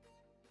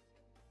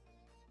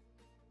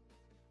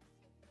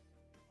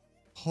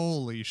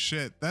 Holy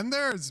shit. Then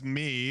there's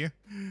me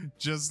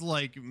just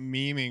like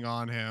memeing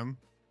on him,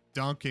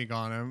 dunking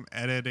on him,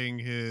 editing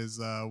his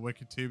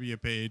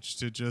Wikitubia page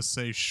to just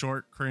say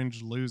short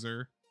cringe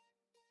loser.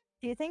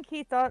 Do you think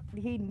he thought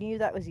he knew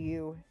that was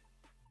you?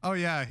 Oh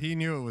yeah, he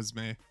knew it was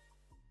me.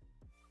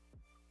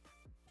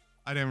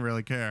 I didn't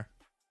really care.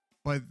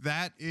 But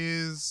that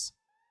is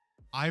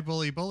I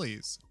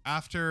Bullies.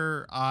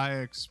 After I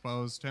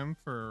exposed him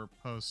for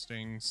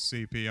posting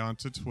CP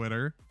onto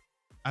Twitter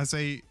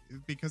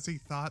because he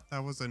thought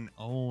that was an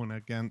own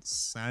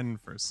against Sen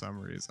for some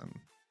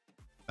reason.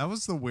 That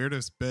was the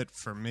weirdest bit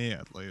for me,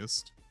 at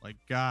least. Like,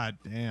 god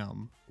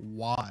damn,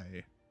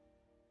 why?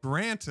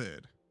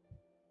 Granted.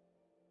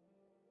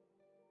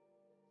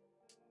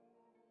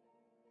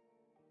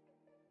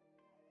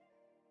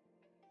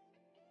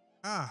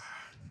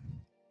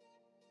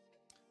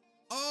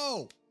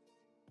 Oh!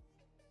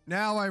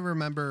 Now I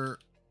remember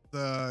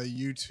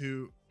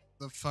the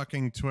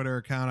fucking Twitter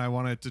account I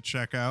wanted to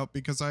check out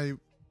because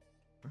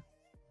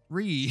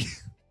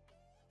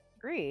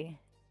Agree.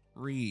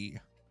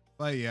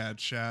 But yeah,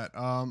 chat.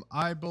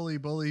 I Bully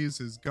Bullies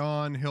is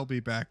gone. He'll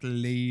be back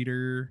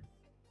later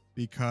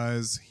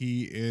because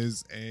he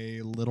is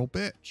a little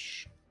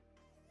bitch.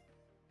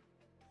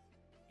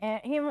 And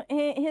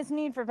his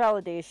need for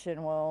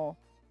validation will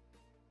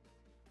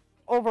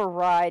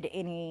override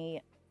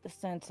any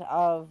sense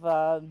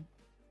of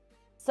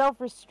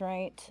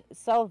self-restraint,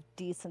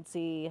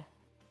 self-decency,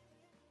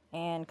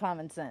 and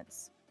common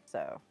sense.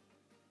 So.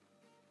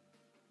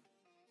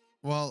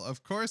 Well,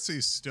 of course he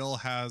still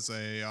has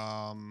a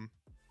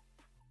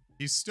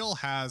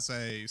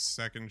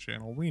second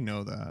channel. We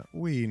know that.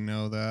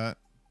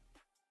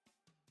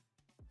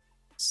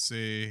 Let's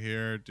see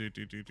here.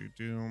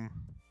 Doom.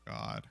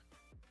 God.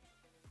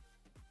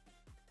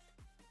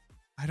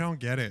 I don't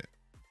get it.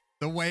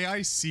 The way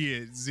I see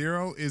it,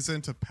 Zero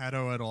isn't a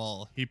pedo at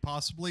all. He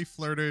possibly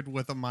flirted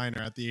with a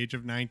minor at the age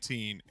of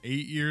 19,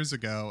 8 years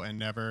ago, and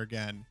never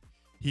again.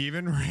 He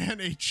even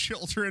ran a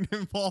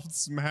children-involved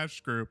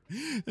Smash group,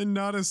 and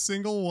not a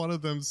single one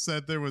of them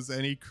said there was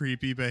any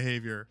creepy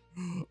behavior.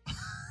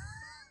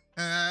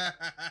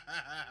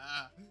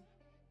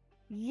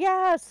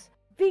 Yes,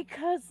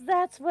 because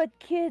that's what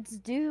kids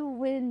do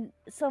when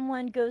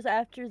someone goes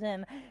after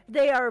them.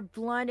 They are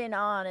blunt and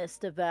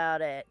honest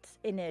about it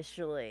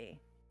initially.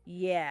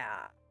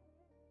 Yeah.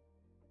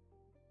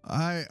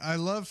 I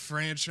love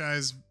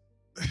Franchise.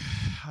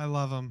 I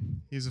love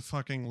him. He's a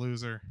fucking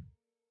loser.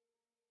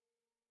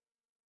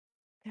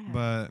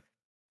 But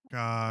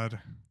God,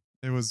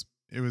 it was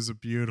a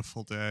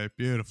beautiful day.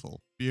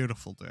 Beautiful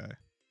day.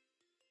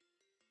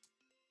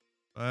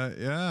 But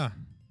yeah,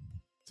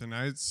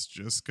 tonight's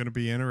just gonna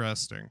be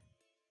interesting.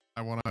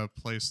 I want to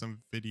play some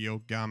video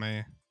game.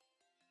 I'm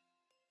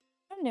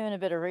doing a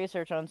bit of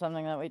research on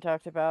something that we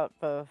talked about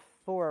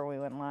before we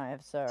went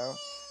live, so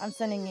I'm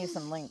sending you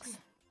some links.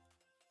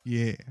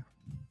 Yeah.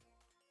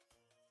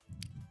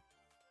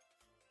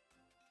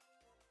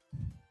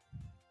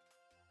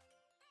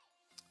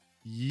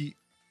 Yeet.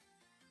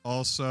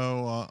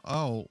 Also,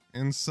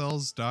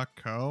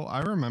 incels.co. I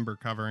remember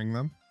covering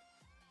them.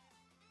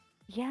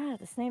 Yeah,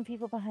 the same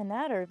people behind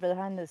that are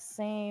the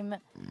same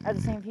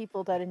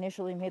people that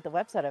initially made the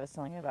website I was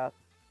telling you about.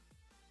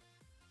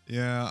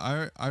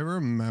 Yeah, I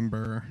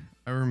remember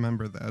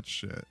that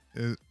shit.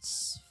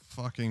 It's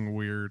fucking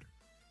weird.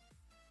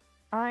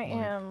 I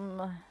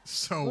am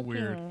so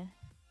weird.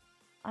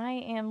 I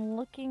am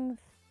looking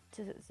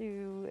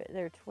through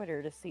their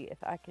Twitter to see if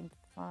I can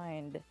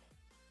find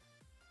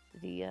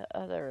the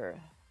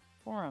other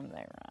forum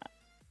they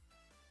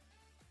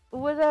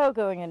run. Without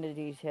going into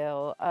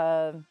detail,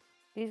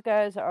 these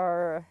guys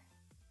are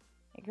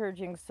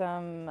encouraging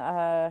some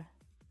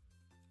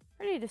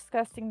pretty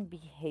disgusting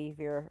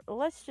behavior.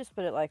 Let's just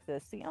put it like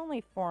this. The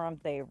only forum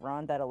they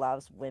run that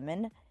allows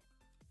women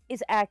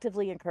is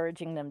actively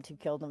encouraging them to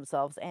kill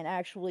themselves and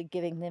actually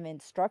giving them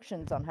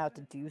instructions on how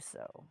to do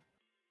so.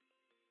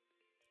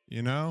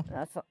 You know?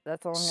 That's all I'm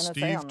going to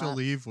say on that. Steve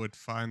DeLeve would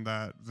find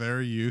that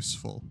very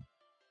useful.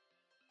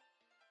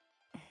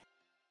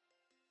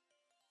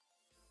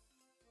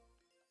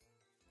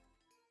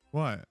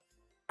 What?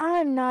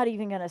 I'm not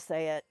even going to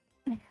say it.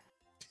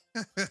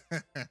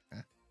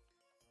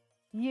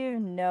 You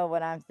know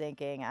what I'm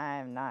thinking.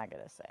 I'm not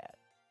going to say it.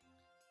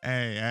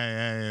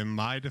 Hey, in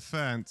my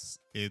defense,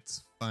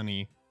 it's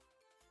funny.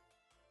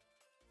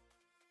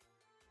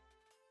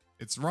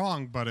 It's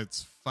wrong, but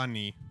it's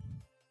funny.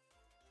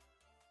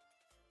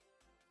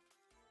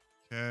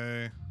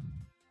 Okay.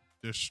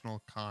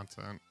 Additional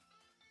content.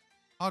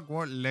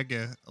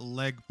 Hogwarts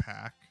leg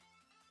pack.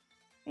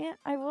 Yeah,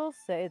 I will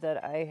say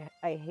that I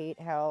hate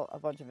how a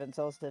bunch of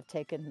incels have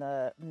taken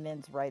the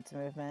men's rights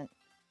movement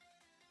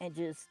and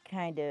just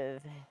kind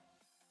of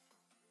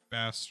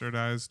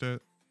bastardized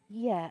it.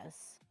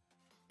 Yes.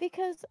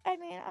 Because, I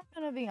mean, I'm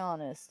gonna be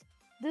honest.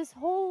 This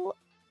whole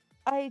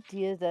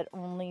idea that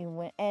only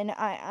when, and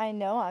I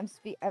know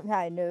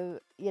I know,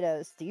 you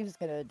know, Steve's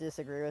gonna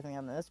disagree with me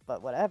on this,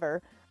 but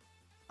whatever.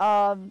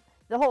 The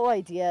whole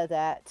idea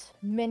that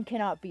men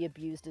cannot be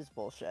abused is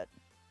bullshit.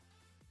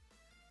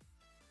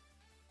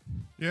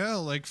 Yeah,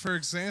 like for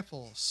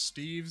example,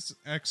 Steve's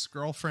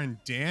ex-girlfriend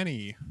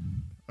Danny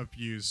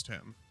abused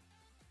him.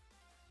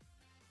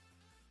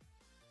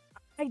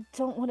 I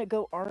don't want to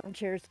go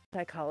armchair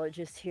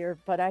psychologist here,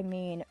 but I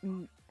mean,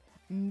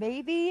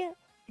 maybe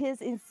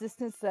his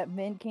insistence that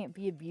men can't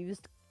be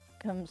abused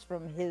comes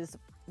from his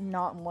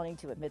not wanting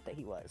to admit that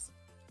he was.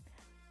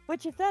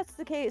 Which, if that's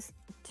the case,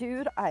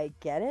 dude, I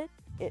get it.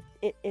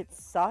 It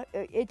sucks.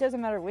 It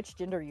doesn't matter which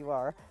gender you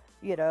are.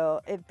 You know,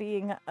 it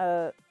being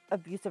a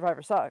abuse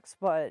survivor sucks,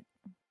 but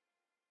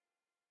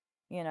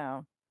you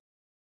know,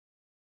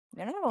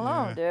 you're not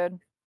alone, dude.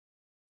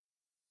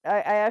 I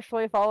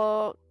actually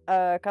follow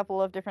a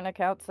couple of different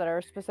accounts that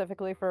are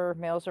specifically for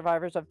male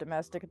survivors of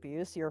domestic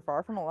abuse. You're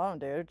far from alone,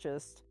 dude.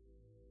 Just,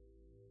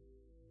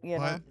 you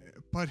know.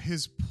 But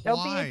his plight,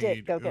 don't be a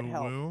dick. Go get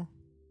help.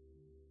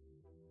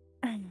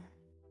 I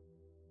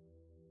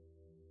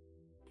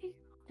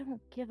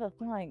don't give a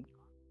flying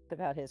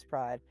about his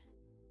pride.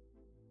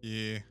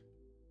 Yeah.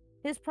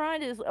 His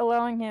pride is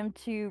allowing him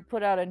to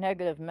put out a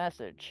negative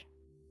message.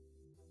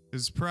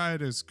 His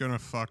pride is gonna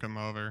fuck him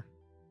over.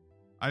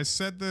 I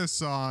said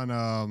this on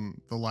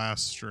the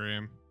last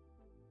stream.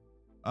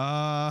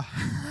 Yeah,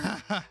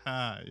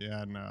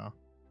 no.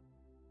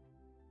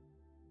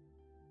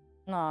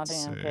 Aw,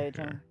 Let's damn, see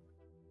Cajun. here.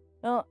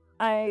 Well,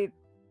 I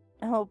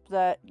hope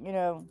that, you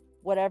know,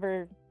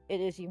 whatever it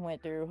is you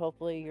went through,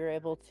 hopefully you're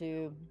able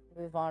to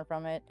move on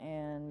from it,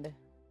 and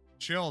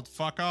Chilled,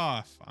 fuck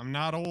off. I'm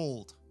not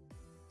old.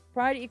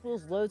 pride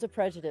equals loads of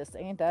prejudice.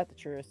 Ain't that the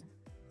truth?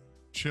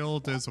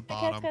 Chilled is a My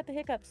cat's bottom. got the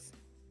hiccups.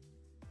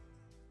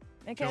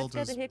 My cat's Chilled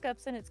got the is-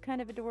 hiccups, and it's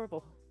kind of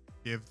adorable.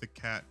 Give the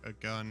cat a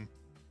gun.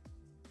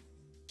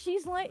 She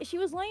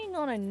was laying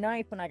on a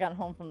knife when I got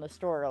home from the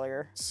store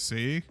earlier.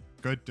 See?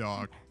 Good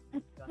dog.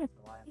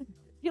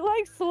 She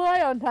likes to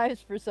lie on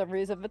knives for some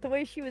reason, but the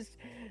way she was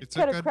It's a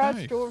kind of good crouched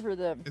knife. over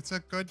them. It's a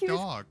good She was-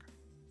 dog.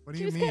 What do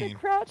She you was kind mean?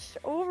 of crouched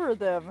over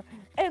them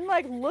and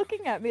like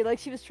looking at me like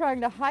she was trying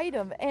to hide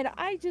them. And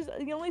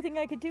the only thing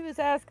I could do is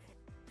ask,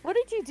 "What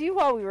did you do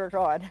while we were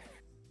gone?"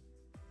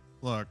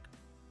 Look.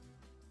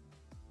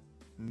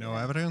 No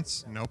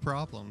evidence, no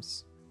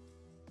problems.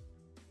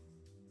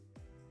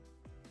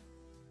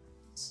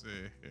 Let's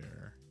see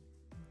here.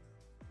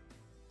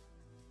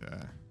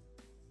 Yeah.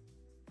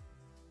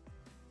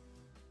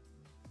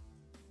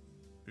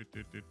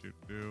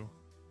 Do.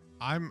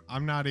 I'm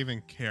not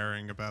even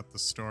caring about the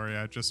story.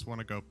 I just want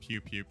to go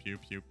pew pew pew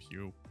pew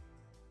pew.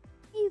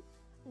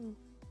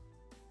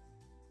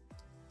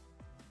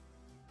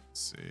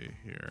 Let's see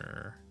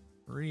here.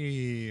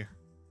 Three.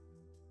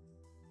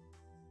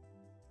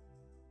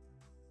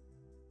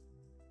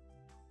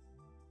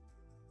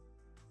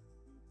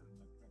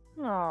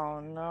 Oh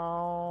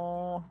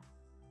no.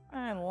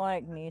 I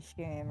like Niche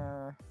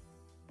Gamer.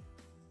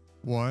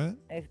 What?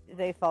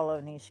 They follow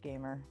Niche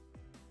Gamer.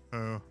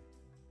 Oh.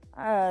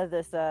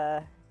 It's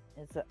now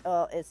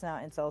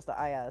incels to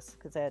IS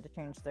because they had to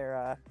change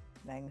their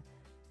thing.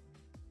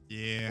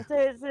 Yeah.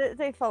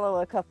 They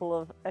follow a couple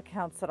of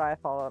accounts that I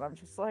follow, and I'm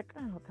just like,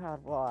 oh god,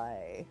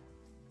 why?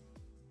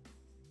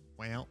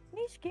 Well.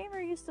 Niche Gamer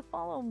used to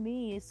follow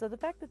me, so the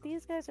fact that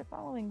these guys are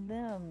following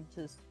them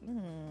just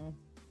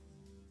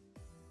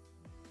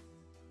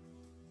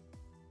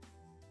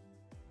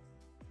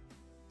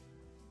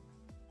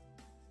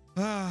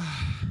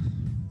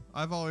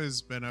I've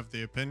always been of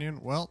the opinion,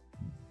 well,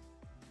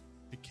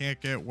 it can't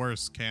get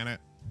worse, can it?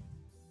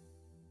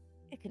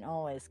 It can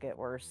always get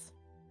worse.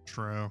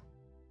 True.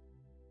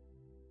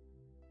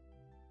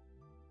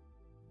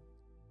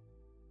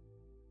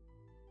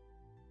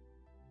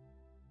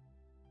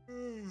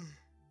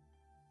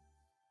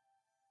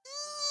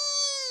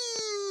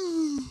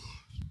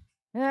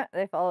 Yeah,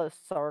 they follow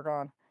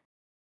Sargon.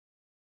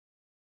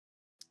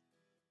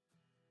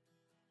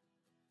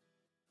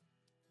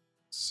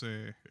 Let's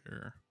see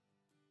here.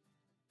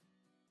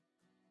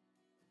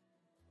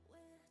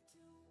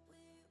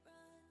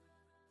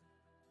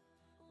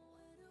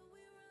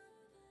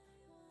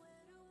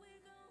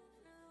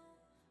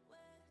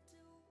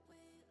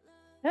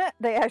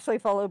 They actually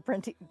follow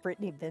Brittany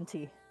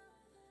Venti.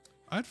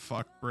 I'd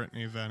fuck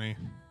Brittany Venny.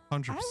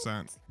 100%.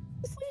 Honestly,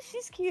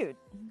 she's cute.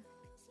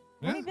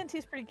 Brittany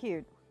Venti's pretty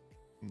cute.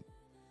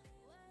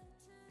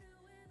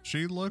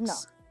 She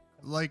looks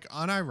like,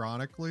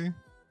 unironically,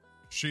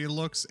 she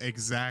looks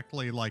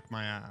exactly like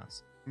my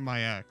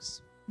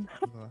ex.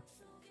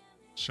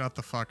 Shut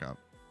the fuck up.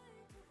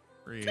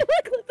 Read. Look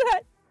at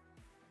that.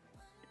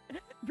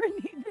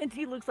 Brittany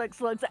Venti looks like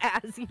Slug's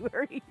ass. You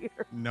heard it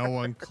here. No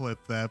one clip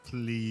that,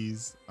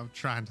 please. I'm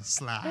trying to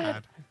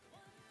slide.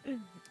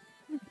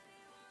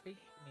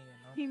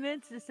 He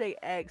meant to say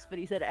X, but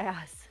he said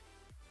ass.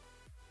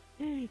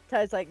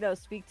 Ty's like, no,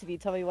 speak to me.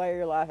 Tell me why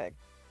you're laughing.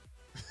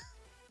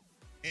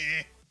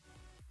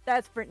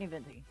 That's Brittany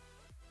Venti.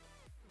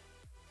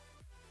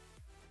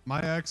 My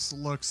ex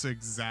looks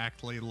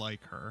exactly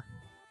like her.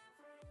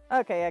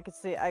 Okay, I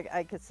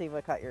could see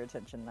what caught your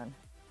attention then.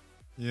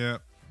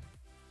 Yep.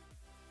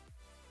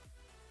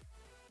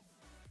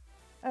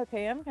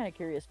 Okay, I'm kind of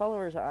curious.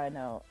 Followers I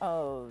know.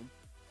 Oh,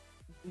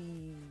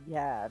 we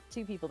have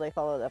 2 people they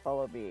follow that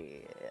follow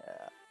me.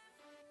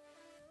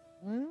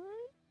 Hmm?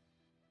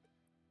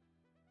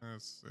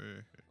 Let's see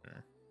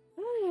here.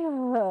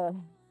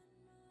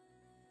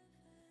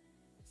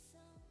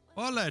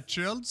 Hola,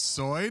 chilled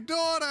soy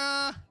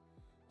Dora.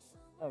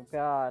 Oh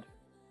God.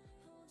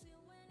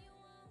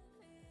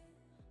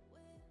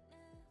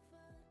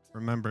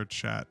 Remember,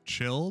 chat.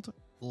 Chilled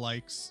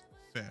likes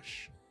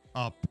fish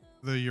up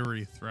the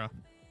urethra.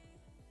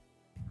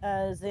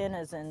 Zin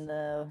is in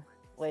the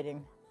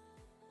waiting.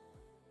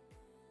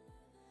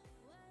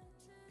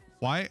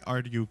 Why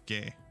are you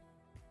gay?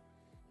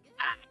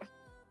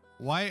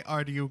 Why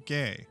are you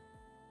gay?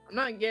 I'm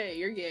not gay,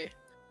 you're gay.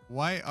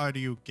 Why are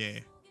you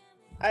gay?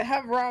 I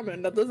have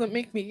ramen, that doesn't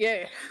make me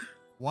gay.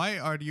 Why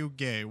are you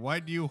gay? Why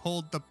do you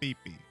hold the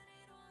peepee?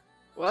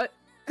 What?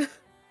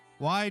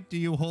 Why do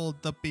you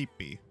hold the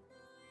peepee?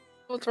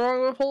 What's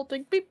wrong with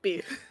holding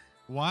pee-pee?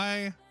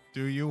 Why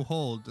do you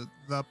hold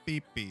the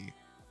peepee?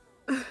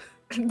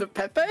 The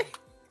Pepe?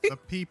 The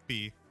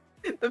pee-pee.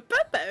 The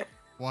pepe.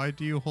 Why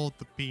do you hold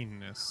the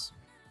penis?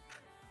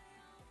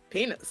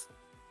 Penis.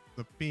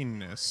 The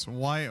penis.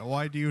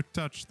 Why do you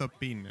touch the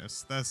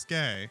penis? That's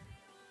gay.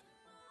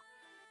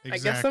 I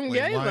guess I'm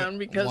gay then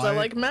because I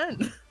like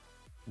men.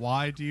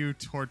 Why do you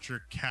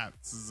torture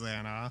cats,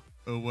 Xana?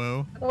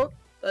 Uwu?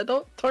 I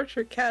don't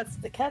torture cats.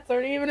 The cats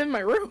aren't even in my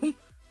room.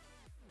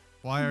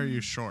 Why are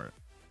you short?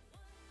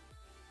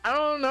 I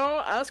don't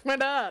know. Ask my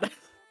dad.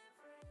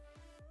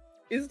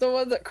 He's the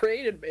one that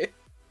created me.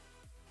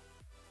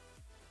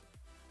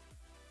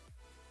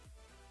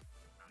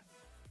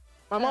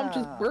 My mom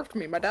just birthed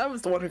me. My dad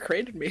was the one who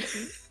created me.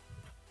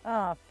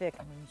 Ah,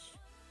 ficklish.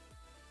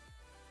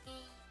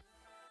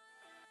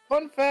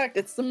 Fun fact,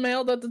 it's the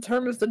male that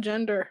determines the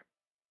gender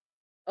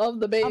of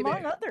the baby.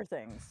 Among other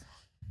things.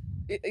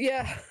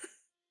 Yeah.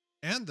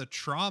 And the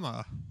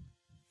trauma.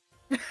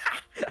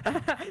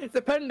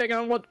 Depending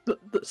on what the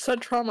said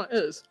trauma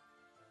is.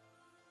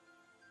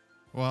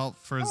 Well,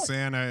 for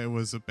Xana, it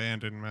was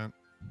abandonment.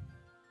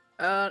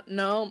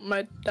 No,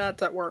 my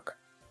dad's at work.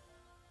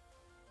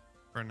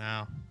 For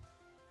now.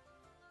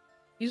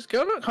 He's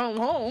gonna come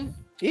home.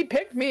 He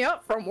picked me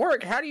up from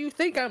work. How do you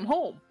think I'm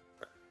home?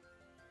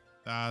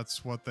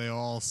 That's what they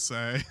all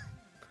say.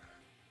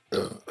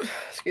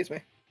 Excuse me.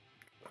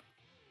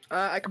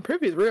 I can prove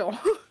he's real.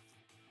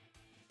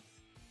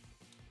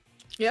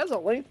 He has a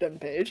LinkedIn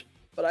page,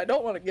 but I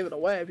don't want to give it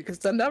away because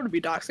then that would be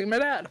doxing my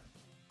dad.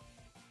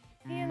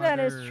 Yeah, that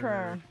is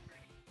true.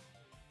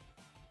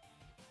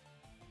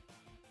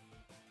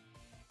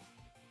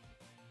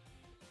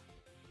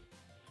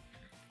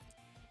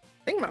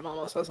 I think my mom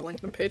also has a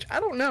LinkedIn page. I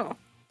don't know.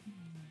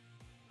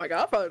 My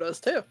godfather does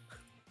too.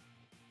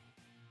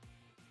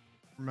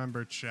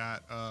 Remember,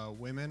 chat,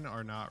 women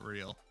are not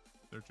real.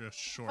 They're just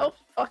short. Oh,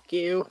 fuck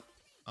you.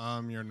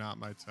 You're not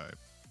my type.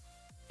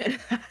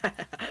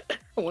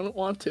 I wouldn't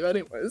want to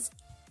anyways.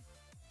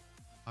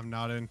 I'm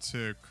not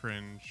into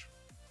cringe.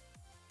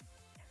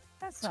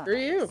 That's not Screw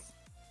nice. you.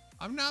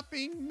 I'm not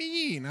being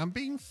mean. I'm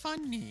being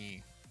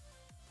funny.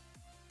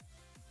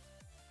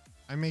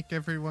 I make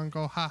everyone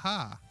go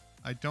haha.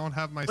 I don't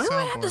have my Why do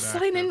I have soundboard to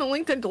sign into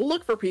LinkedIn to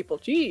look for people?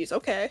 Jeez,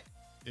 okay.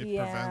 It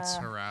Yeah. prevents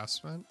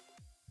harassment.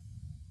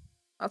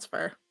 That's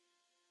fair.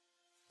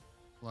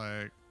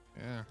 Like,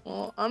 yeah.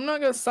 Well, I'm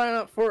not gonna sign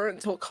up for it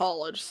until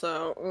college,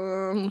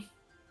 so,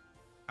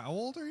 How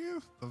old are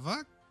you? The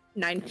fuck?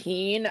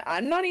 19.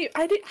 I'm not even,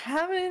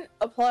 haven't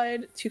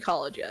applied to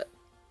college yet.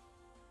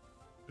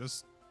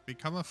 Just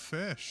become a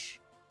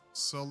fish.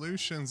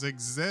 Solutions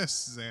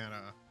exist,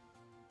 Xana.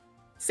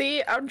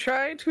 See, I'm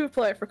trying to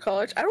apply for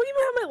college. I don't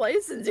even have my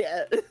license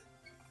yet.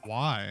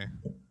 Why?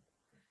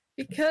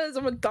 Because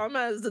I'm a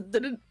dumbass that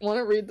didn't want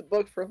to read the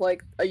book for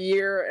like a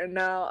year, and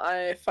now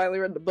I finally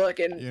read the book,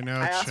 and You know,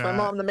 I asked my chat.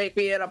 mom to make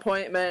me an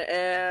appointment,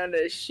 and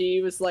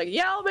she was like,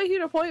 yeah, I'll make you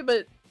an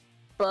appointment.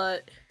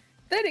 But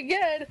then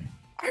again,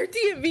 our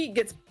DMV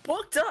gets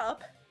booked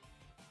up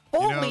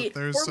fully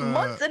there's, for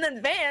months in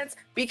advance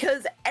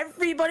because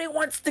everybody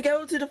wants to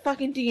go to the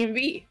fucking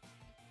DMV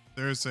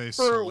There's a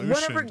for solution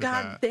whatever to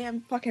that.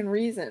 goddamn fucking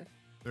reason.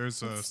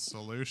 There's a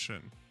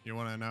solution. You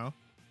want to know?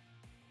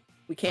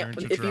 We can't.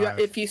 Learn to drive.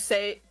 If you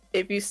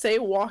say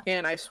walk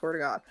in, I swear to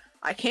God,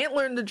 I can't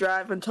learn to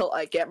drive until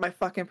I get my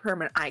fucking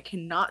permit. I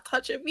cannot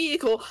touch a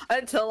vehicle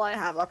until I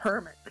have a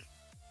permit.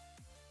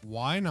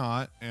 Why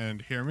not?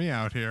 And hear me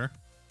out here.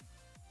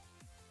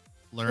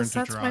 Learn to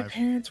That's drive. my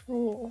parents'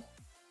 rule.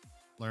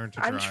 Learn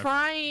to I'm drive.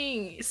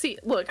 trying. See,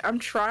 look, I'm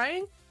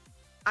trying.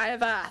 I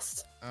have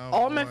asked Oh,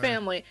 all my boy.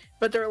 family,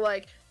 but they're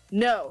like,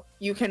 no,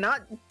 you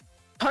cannot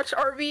touch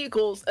our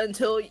vehicles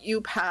until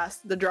you pass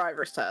the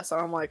driver's test.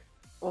 And I'm like,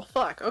 well,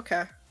 fuck,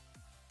 okay.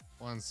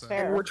 One sec.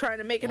 Fair. And we're trying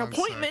to make an One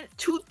appointment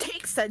to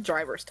take said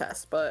driver's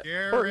test, but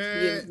first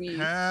Garrett, DMV.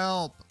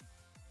 help!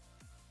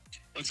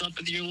 What's up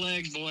with your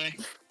leg, boy?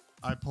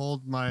 I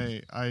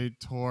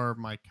tore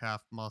my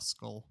calf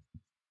muscle.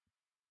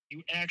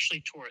 You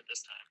actually tore it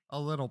this time. A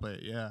little bit,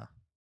 yeah.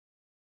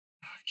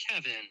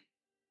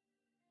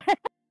 Kevin.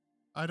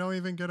 I don't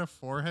even get a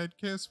forehead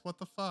kiss? What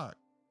the fuck?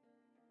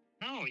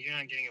 No, you're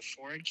not getting a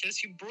forehead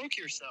kiss. You broke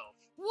yourself.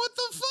 What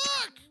the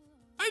fuck?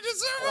 I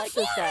deserve I like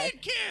this a guy.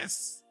 forehead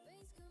kiss!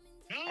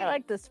 No, I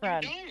like this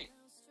friend. you don't.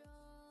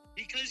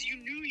 Because you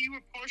knew you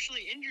were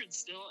partially injured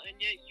still, and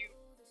yet you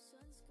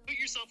put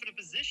yourself in a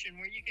position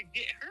where you could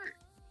get hurt.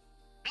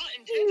 Not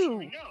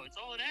intentionally, no, it's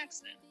all an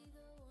accident.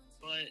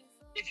 But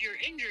if you're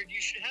injured,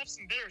 you should have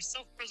some better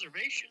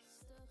self-preservation.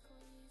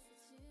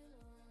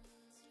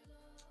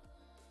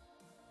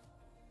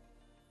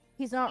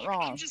 He's not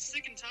wrong. I'm just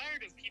sick and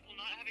tired of people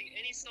not having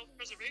any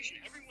self-preservation.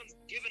 Everyone's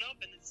given up,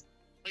 and it's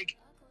like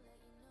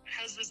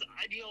has this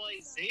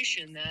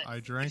idealization that I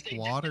drank if they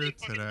water die, they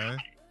fucking today.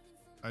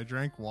 die. I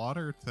drank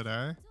water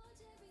today.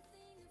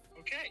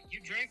 Okay, you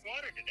drank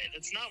water today.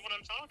 That's not what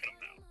I'm talking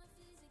about.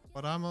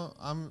 But I'm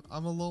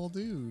a little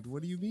dude.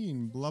 What do you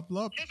mean? Blub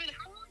blub. Kevin,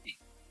 how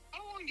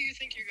long do you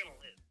think you're gonna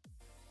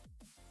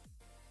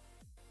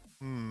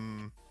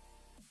live?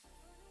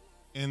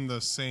 In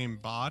the same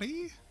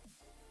body?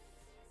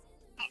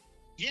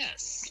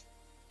 Yes.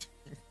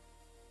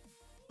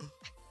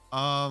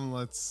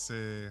 Let's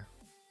see.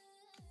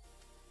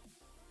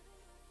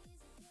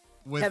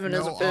 With Kevin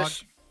is a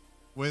fish.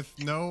 with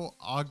no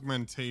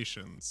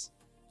augmentations.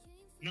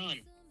 None.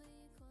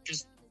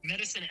 Just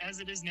medicine as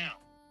it is now.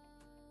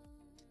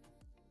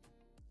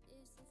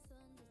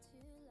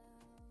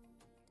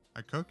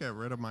 I could get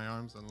rid of my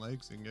arms and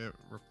legs and get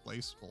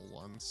replaceable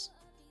ones.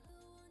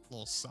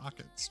 Little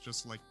sockets,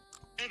 just like.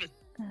 Evan,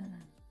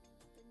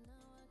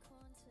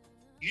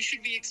 you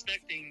should be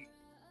expecting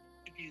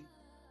to be.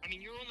 I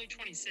mean, you're only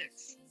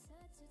 26.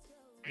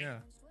 Right? Yeah.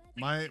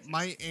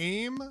 My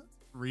aim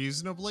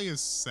reasonably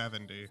is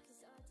 70.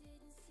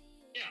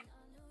 Yeah.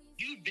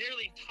 You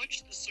barely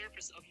touched the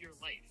surface of your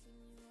life.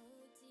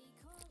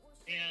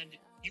 And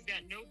you've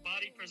got no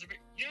body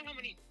preservation. You know how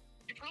many.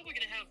 You're probably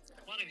going to have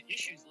a lot of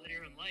issues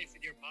later in life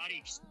with your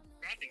body just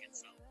scrapping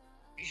itself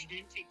because you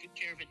didn't take good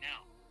care of it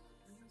now.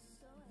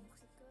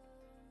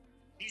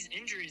 These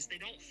injuries, they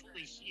don't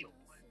fully heal.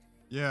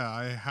 Yeah,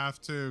 I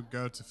have to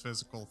go to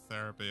physical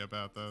therapy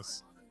about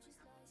this.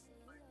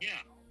 Yeah.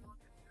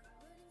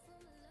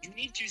 You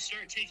need to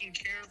start taking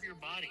care of your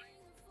body.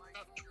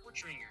 Stop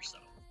torturing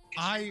yourself.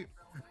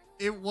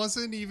 It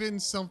wasn't even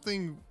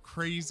something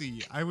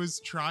crazy. I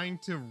was trying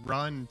to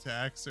run to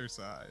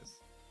exercise.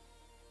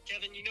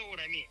 Kevin, you know what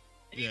I mean.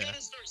 And Yeah. You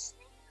gotta start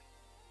slow.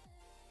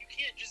 You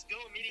can't just go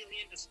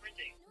immediately into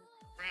sprinting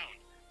around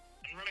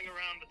and running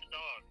around with the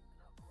dog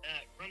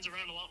that runs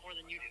around a lot more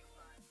than you do.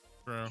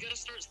 Bro. You gotta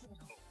start slow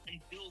and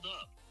build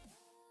up.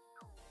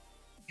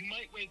 You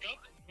might wake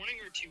up morning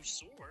or two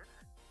sore,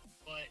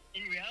 but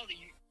in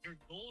reality, your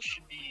goal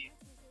should be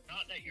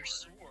not that you're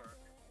sore,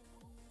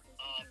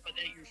 but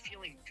that you're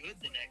feeling good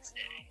the next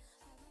day.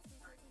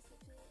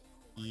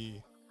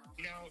 Yeah.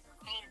 You know,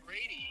 Tom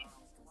Brady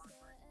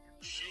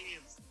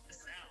shaves the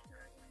sound.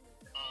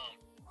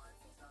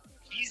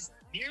 He's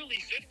nearly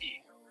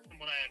 50, from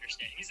what I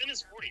understand. He's in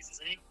his 40s,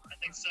 isn't he? I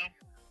think so.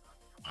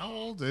 How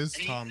old is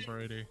and Tom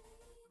Brady?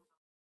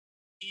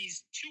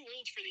 He's too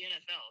old for the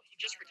NFL. He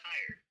just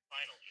retired,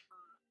 finally.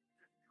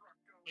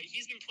 But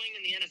he's been playing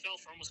in the NFL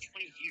for almost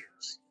 20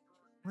 years.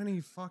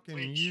 20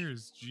 fucking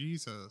years,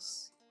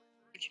 Jesus.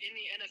 Which in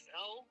the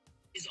NFL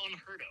is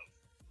unheard of.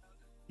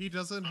 He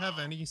doesn't have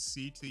any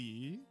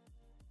CTE?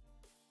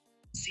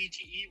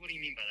 CTE? What do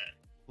you mean by that?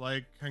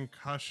 Like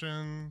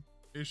concussion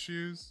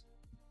issues?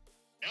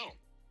 No.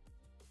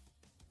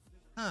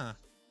 Huh.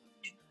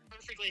 He's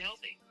perfectly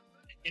healthy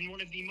in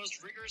one of the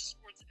most rigorous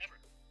sports ever.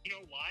 You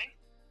know why?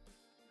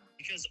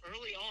 Because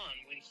early on,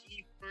 when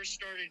he first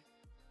started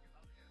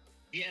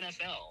the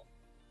NFL,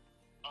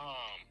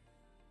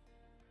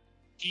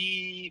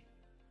 he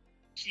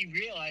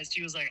realized,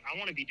 he was like, I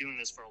want to be doing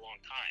this for a long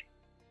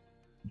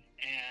time.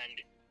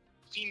 And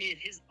he made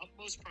his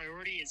utmost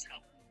priority his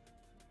health.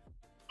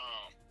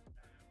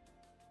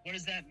 What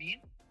does that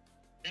mean?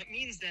 That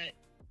means that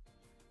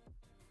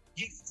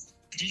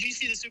did you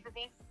see the Super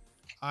Bowl?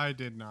 I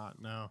did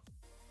not know.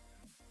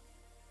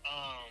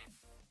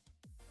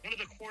 One of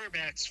the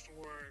quarterbacks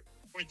or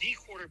the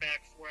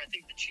quarterback for, I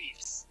think, the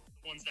Chiefs,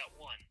 the ones that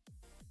won,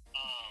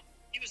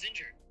 he was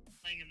injured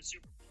playing in the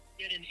Super Bowl.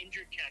 He had an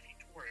injured calf. He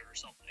tore it or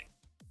something.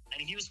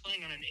 And he was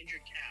playing on an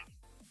injured calf.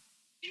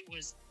 It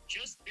was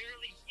just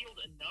barely healed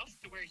enough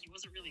to where he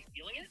wasn't really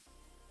feeling it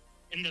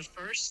in the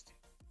first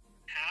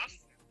half,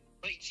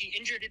 but he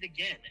injured it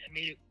again and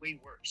made it way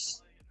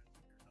worse.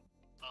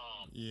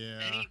 Yeah.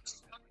 And he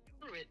stuck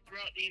through it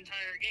throughout the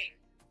entire game.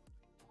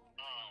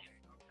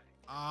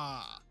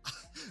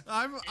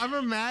 I'm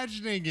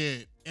imagining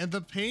it, and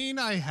the pain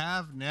I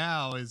have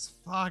now is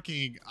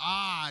fucking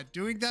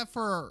doing that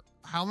for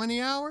how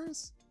many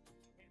hours?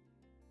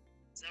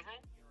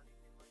 Several.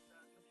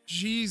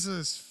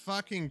 Jesus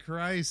fucking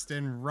Christ,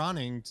 and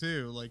running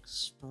too, like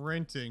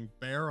sprinting,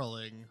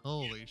 barreling.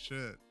 Holy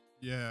shit.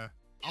 Yeah.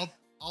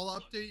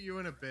 I'll update you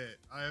in a bit.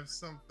 I have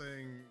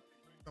something.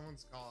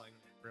 Someone's calling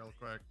me real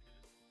quick.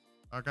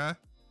 Okay?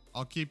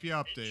 I'll keep you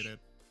updated.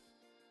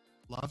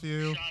 Love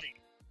you. Shoddy.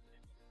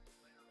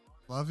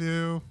 Love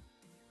you.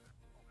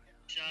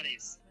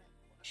 Shotties.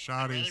 I'd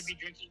Shotties. rather be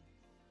drinking.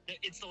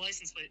 It's the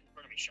license plate in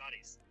front of me.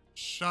 Shotties.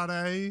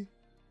 Shoddy.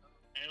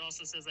 And it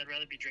also says I'd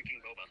rather be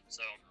drinking boba.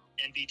 So,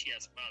 and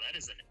BTS. Wow, that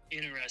is an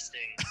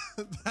interesting.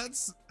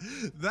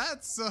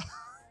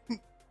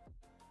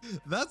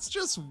 That's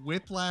just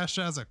Whiplash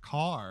as a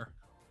car.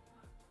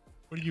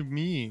 What do you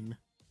mean?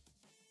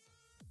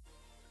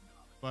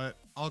 But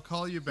I'll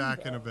call you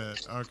back in a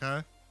bit,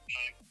 okay?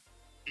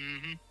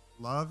 Mm-hmm.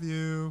 Love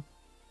you.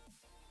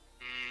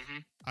 Mm-hmm.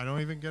 I don't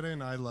even get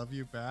an I love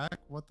you back?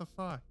 What the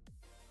fuck?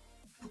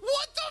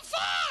 What the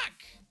fuck?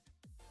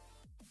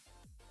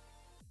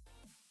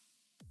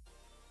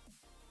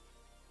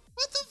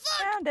 What the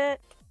fuck? Found it.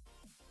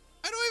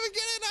 I don't even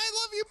get an I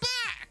love you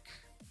back.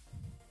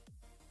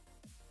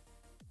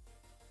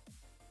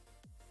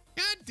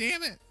 God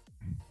damn it.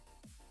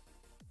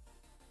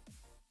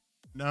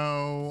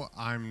 No,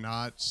 I'm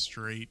not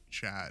straight,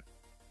 chat.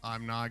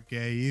 I'm not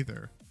gay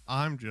either.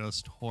 I'm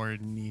just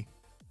horny.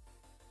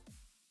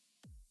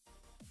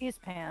 He's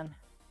Pan.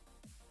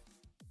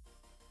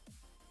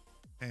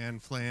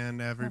 Pan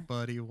flan,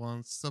 everybody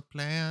wants a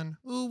plan.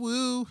 Ooh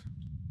woo.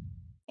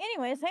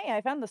 Anyways, hey, I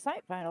found the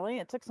site finally.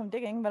 It took some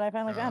digging, but I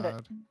finally found it.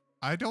 God.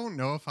 I don't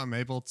know if I'm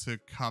able to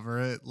cover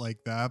it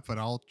like that, but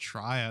I'll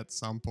try at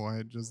some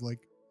point. Just like,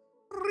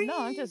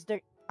 No,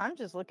 I'm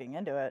just looking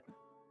into it.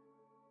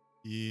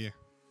 yeah.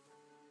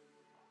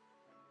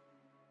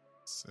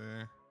 Let's see,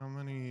 how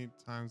many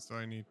times do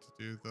I need to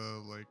do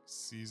the like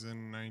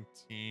season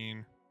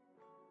 19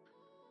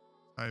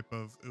 type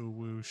of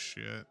woo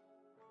shit?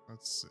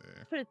 Let's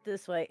see. Put it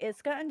this way,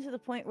 it's gotten to the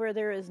point where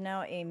there is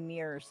now a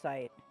mirror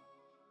site.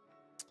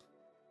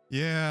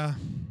 Yeah.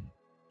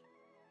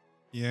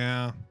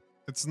 Yeah.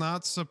 It's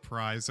not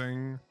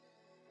surprising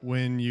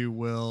when you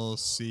will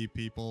see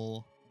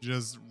people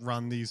just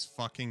run these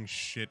fucking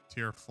shit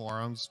tier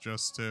forums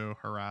just to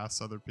harass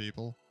other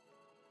people.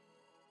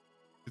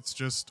 It's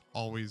just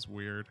always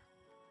weird.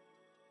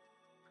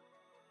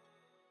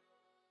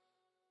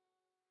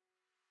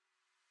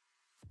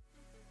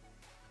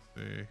 Let's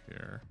see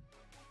here.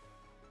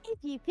 If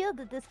you feel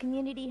that this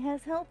community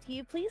has helped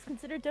you, please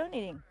consider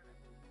donating.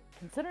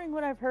 Considering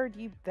what I've heard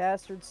you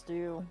bastards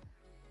do.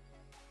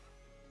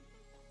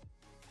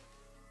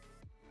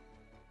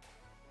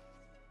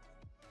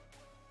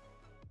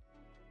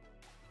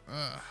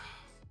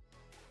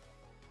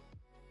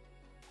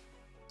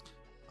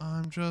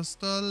 I'm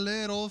just a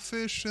little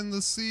fish in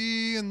the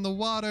sea, in the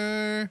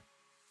water.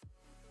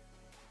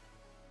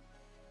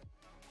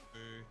 See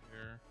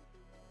here.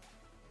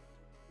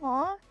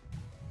 Aw.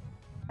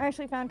 I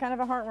actually found kind of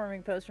a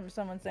heartwarming post from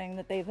someone saying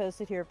that they've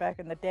hosted here back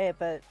in the day,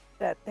 but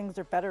that things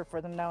are better for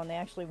them now and they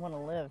actually want to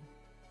live.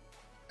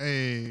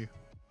 Hey.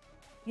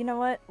 You know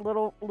what?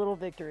 Little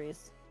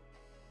victories.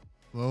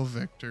 Little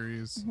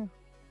victories.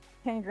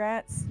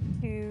 Congrats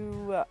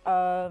to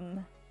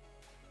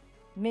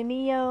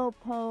Mimio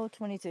Po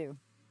 22.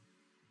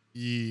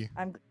 Yeah.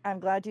 I'm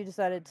glad you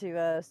decided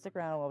to stick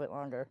around a little bit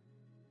longer.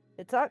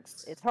 It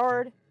sucks. It's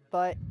hard,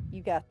 but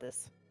you got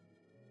this.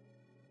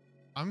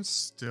 I'm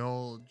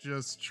still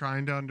just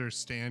trying to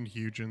understand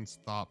Hugin's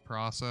thought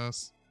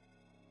process.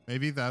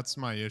 Maybe that's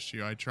my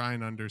issue. I try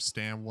and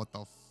understand what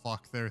the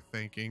fuck they're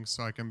thinking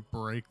so I can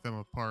break them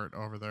apart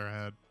over their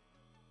head.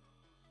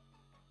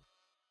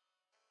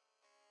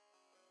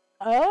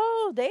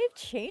 Oh, they've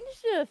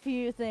changed a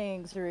few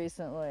things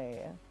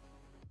recently.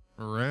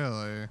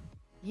 Really?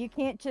 You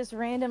can't just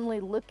randomly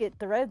look at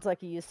threads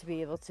like you used to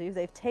be able to.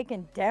 They've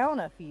taken down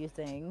a few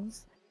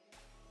things.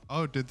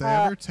 Oh, did they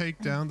ever take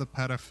down the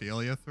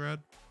pedophilia thread?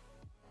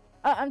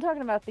 I'm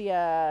talking about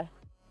the,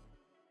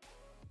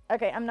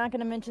 Okay, I'm not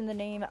going to mention the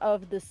name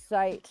of the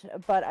site,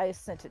 but I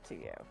sent it to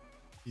you.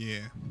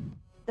 Yeah.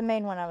 The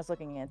main one I was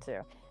looking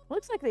into.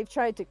 Looks like they've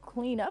tried to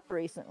clean up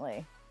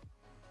recently.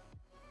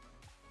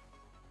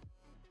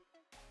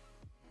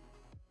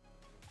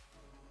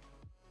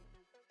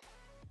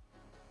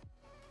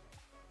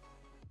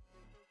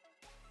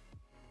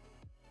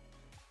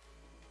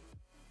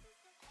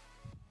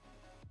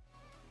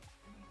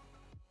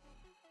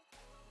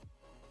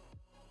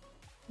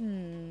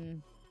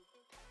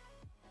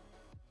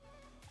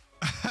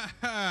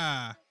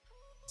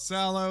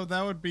 Sallow,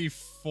 that would be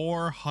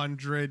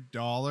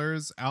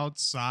 $400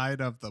 outside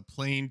of the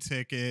plane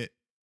ticket,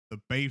 the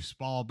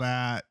baseball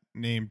bat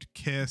named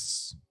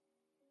Kiss.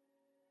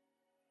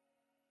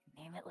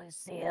 Name it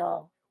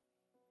Lucille.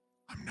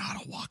 I'm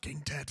not a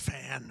Walking Dead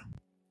fan.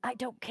 I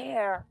don't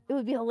care. It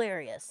would be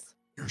hilarious.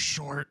 You're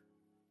short.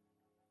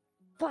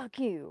 Fuck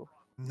you.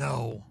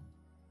 No.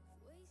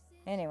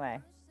 Anyway.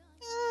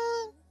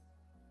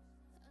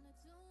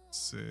 Let's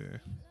see.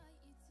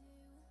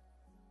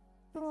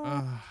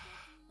 I'm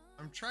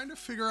trying to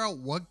figure out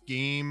what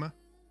game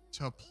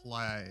to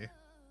play.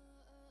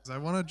 Because I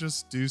want to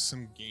just do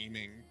some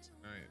gaming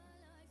tonight.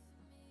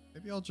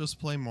 Maybe I'll just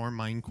play more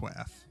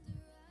Minecraft.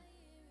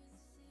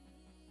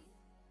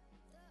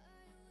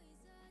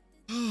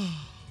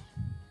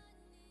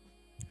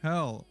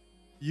 Hell,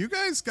 you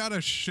guys got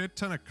a shit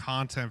ton of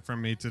content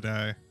from me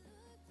today.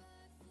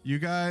 You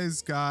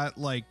guys got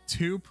like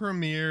 2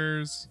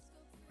 premieres,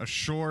 a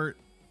short,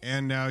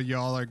 and now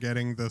y'all are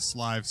getting this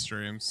live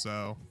stream.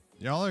 So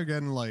y'all are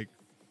getting like,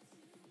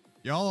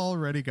 y'all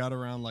already got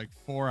around like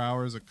 4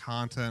 hours of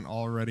content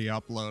already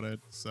uploaded.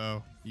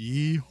 So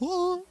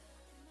yeehaw.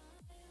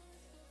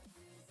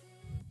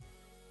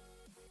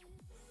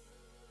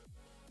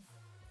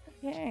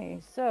 Okay,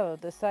 so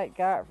the site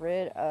got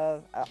rid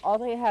of all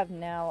they have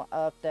now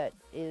up that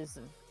is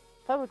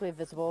publicly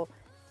visible: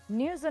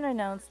 news and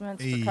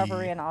announcements,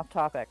 recovery, and off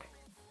topic.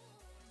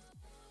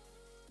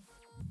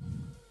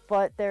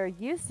 But there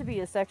used to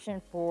be a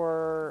section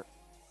for,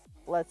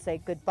 let's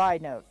say, goodbye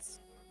notes.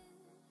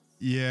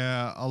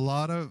 Yeah, a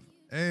lot of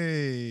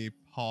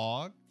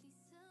Pog.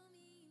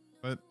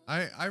 But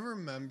I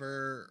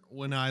remember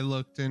when I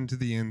looked into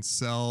the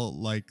incel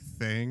like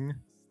thing.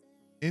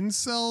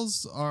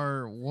 Incels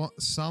are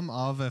some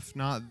of, if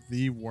not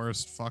the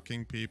worst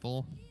fucking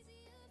people.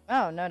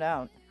 Oh, no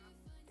doubt.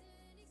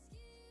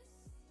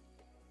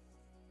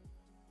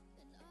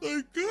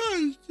 Like,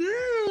 god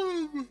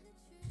damn.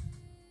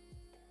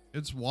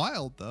 It's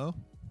wild though.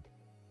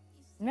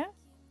 Yeah.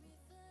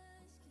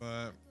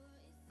 But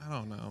I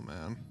don't know,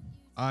 man.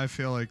 I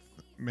feel like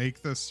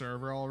make the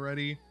server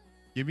already.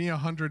 Give me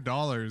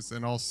 $100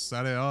 and I'll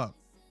set it up.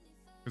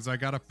 Because I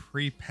gotta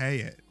prepay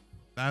it.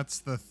 That's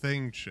the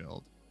thing,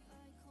 Chilled.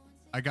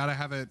 I gotta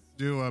have it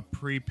do a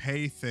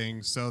prepay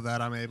thing so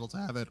that I'm able to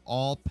have it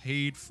all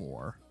paid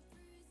for.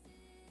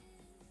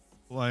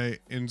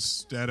 Like,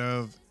 instead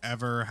of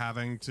ever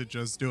having to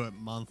just do it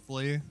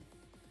monthly.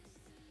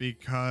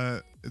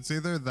 Because it's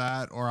either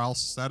that or I'll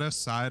set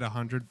aside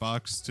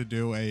 $100 to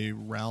do a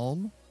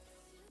realm.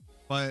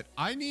 But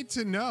I need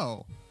to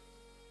know.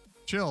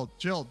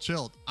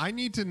 Chilled. I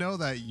need to know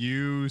that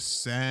you,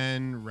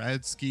 Sen,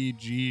 Redski,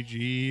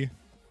 GG,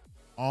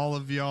 all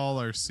of y'all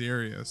are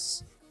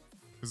serious.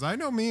 Because I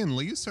know me and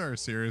Lisa are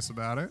serious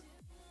about it.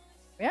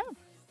 Yeah.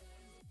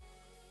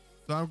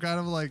 So I'm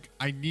kind of like,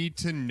 I need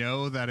to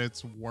know that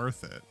it's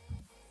worth it.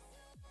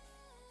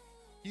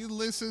 He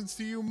listens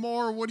to you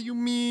more. What do you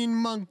mean,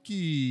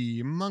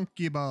 monkey?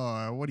 Monkey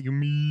boy. What do you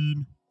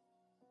mean?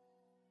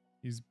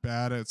 He's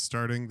bad at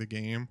starting the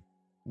game.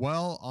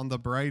 Well, on the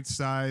bright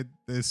side,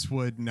 this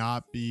would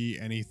not be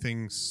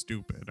anything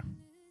stupid.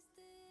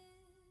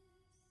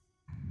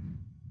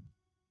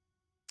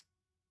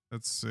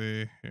 Let's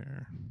see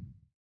here.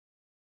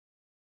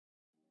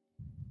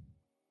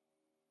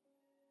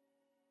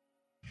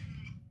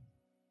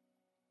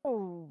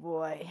 Oh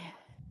boy.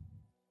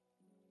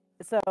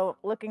 So,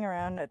 looking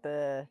around at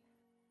the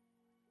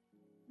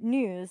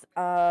news,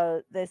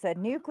 they said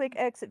new quick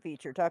exit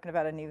feature, talking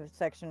about a new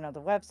section of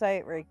the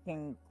website where you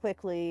can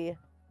quickly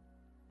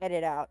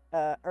edit out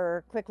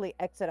or quickly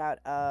exit out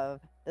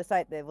of the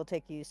site that will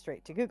take you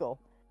straight to Google.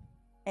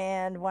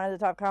 And one of the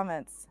top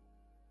comments,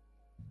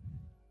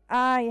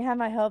 you have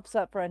my hopes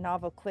up for a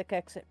novel quick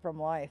exit from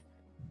life.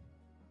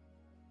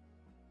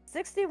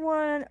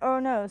 61, oh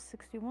no,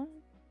 61?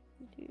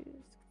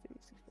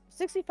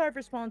 65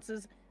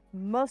 responses,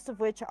 most of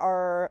which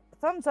are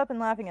thumbs up and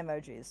laughing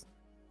emojis.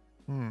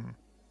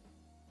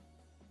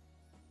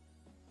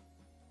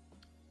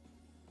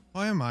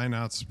 Why am I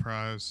not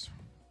surprised?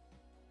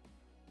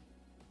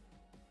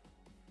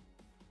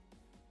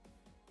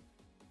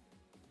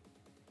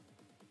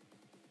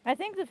 I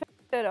think the fact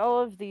that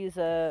all of these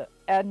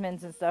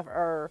admins and stuff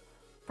are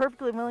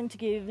perfectly willing to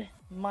give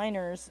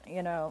minors,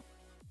 you know,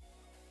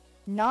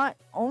 not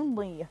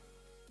only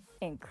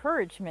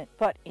encouragement,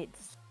 but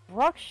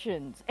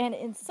instructions, and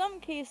in some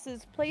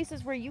cases,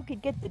 places where you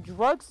could get the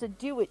drugs to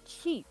do it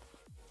cheap,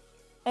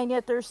 and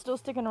yet they're still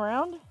sticking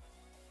around.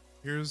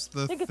 Here's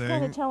the I think thing. it's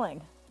kind of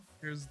telling.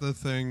 Here's the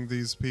thing.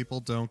 These people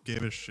don't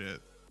give a shit.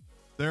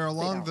 They're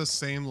along the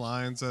same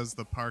lines as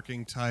the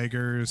Parking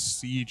Tigers,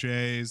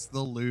 CJs, the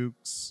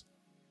Lukes,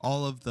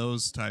 all of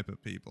those type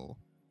of people.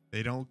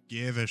 They don't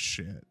give a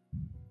shit.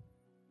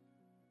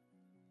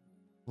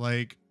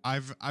 Like,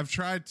 I've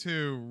tried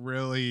to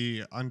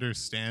really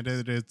understand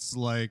it. It's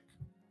like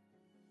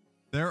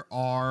there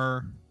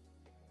are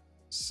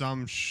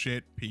some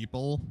shit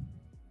people,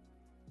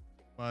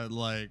 but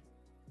like,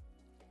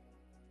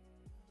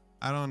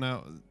 I don't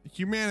know.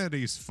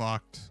 Humanity's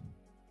fucked.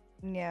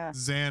 Yeah.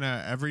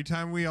 Xana, every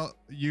time we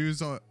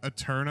use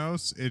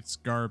Eternos, it's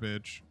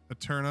garbage.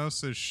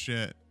 Eternos is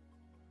shit.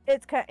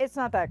 It's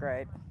not that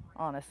great,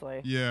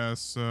 honestly. Yeah,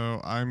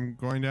 so I'm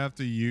going to have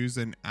to use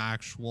an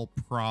actual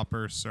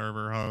proper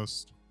server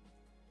host.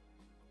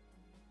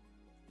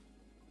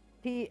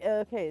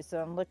 Okay,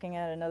 so I'm looking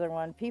at another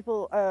one.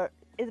 People,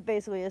 it's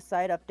basically a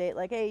site update,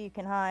 like, hey, you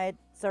can hide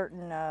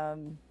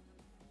certain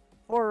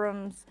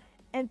forums,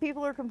 and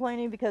people are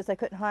complaining because they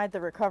couldn't hide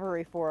the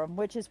recovery forum,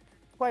 which is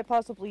quite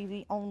possibly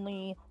the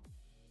only,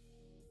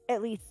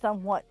 at least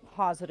somewhat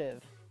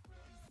positive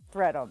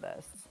thread on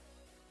this.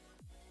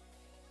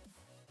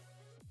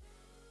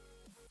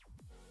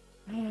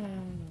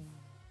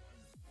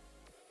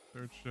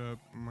 Search up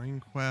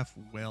Minecraft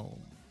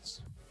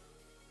Wells.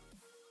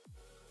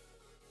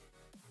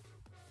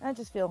 I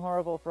just feel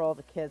horrible for all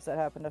the kids that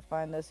happen to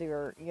find this, who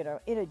are, you know,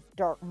 in a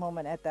dark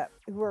moment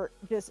who are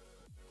just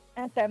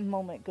at that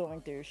moment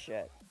going through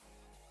shit.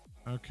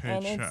 Okay,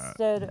 and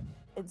chat.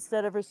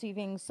 instead of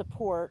receiving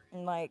support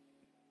and like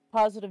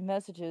positive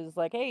messages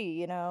like, hey,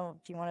 you know,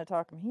 do you want to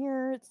talk from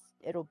here?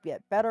 It'll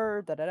get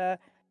better, da da da.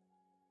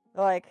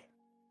 Like,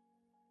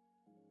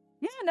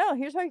 yeah, no,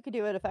 here's how you could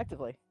do it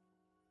effectively.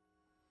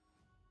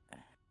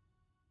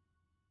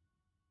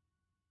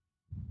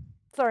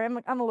 Sorry,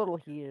 I'm a little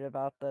heated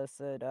about this.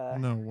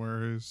 No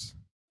worries.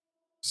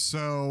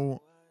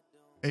 So,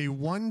 a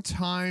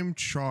one-time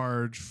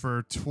charge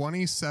for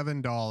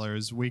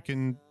 $27, we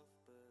can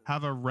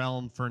have a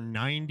realm for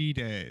 90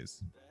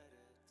 days.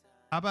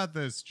 How about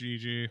this,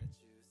 Gigi?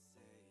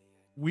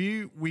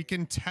 We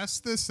can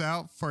test this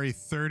out for a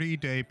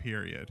 30-day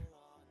period.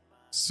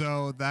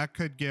 So that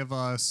could give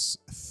us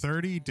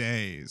 30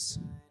 days.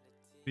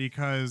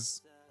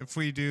 Because if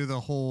we do the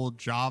whole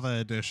Java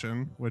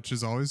edition, which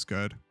is always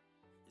good,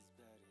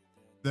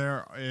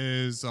 there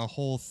is a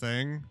whole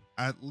thing,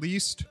 at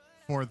least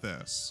for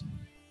this.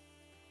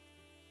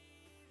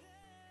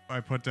 If I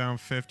put down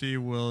 50,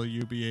 will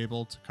you be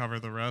able to cover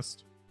the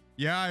rest?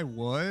 Yeah, I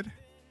would.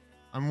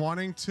 I'm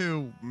wanting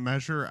to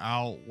measure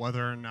out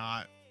whether or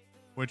not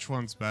which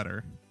one's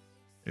better.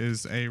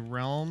 Is a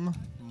realm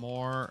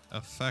more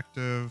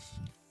effective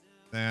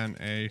than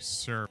a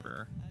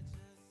server?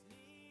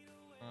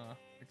 I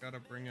gotta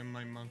bring in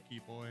my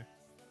monkey boy.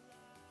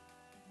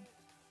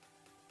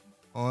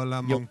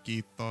 Hola,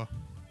 monquito.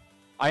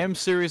 I am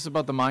serious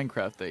about the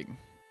Minecraft thing.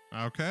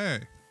 Okay.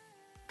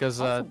 Because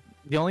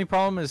the only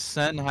problem is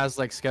Sen has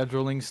like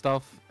scheduling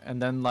stuff,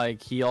 and then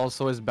like he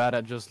also is bad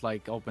at just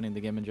like opening the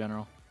game in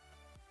general.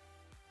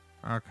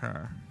 Okay,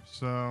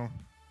 so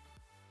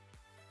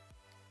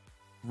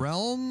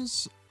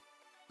Realms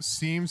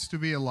seems to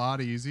be a lot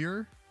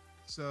easier.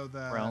 So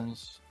that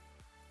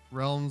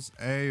Realms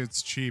A,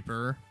 it's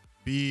cheaper.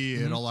 B,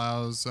 it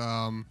allows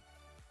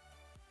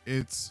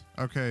it's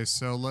okay.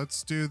 So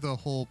let's do the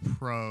whole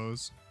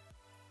pros.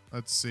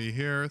 Let's see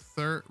here.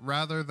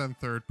 Rather than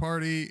third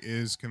party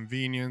is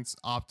convenience,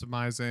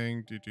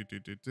 optimizing.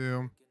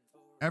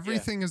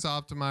 Everything is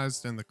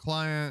optimized in the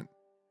client.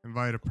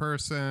 Invite a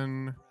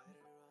person.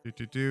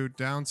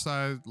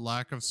 Downside,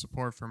 lack of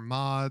support for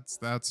mods.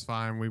 That's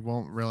fine. We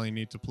won't really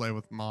need to play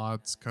with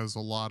mods because a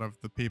lot of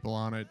the people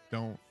on it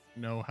don't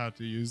know how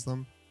to use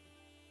them.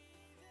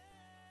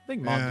 I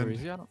think mods are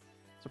easy. I don't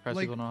surprised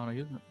people know how to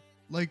use it.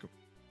 Like,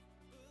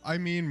 I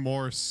mean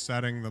more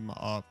setting them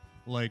up.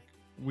 Like,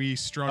 we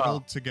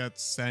struggled to get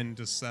Sen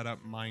to set up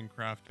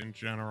Minecraft in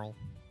general.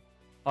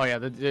 Oh yeah,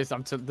 this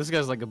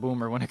guy's like a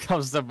boomer when it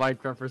comes to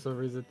Minecraft for some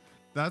reason.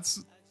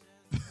 That's...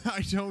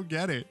 I don't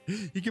get it.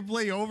 He can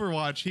play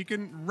Overwatch. He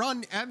can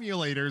run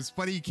emulators,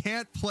 but he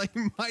can't play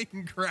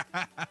Minecraft.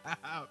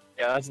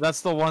 Yeah,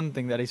 that's the one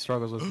thing that he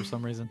struggles with for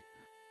some reason.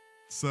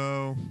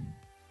 So,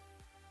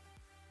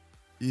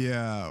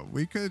 yeah,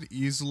 we could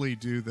easily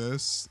do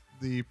this.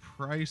 The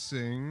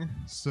pricing,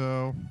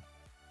 so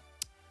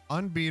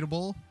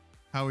unbeatable,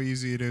 how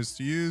easy it is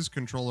to use,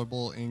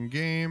 controllable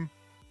in-game.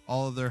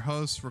 All of their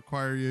hosts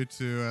require you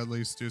to at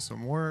least do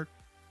some work.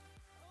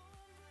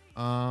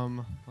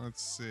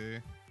 Let's see.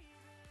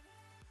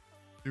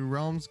 Do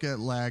realms get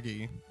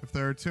laggy? If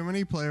there are too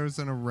many players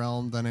in a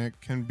realm, then it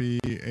can be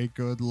a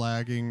good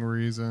lagging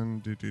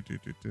reason.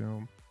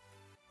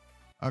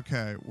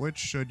 Okay, which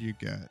should you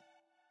get?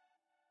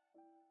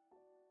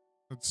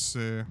 Let's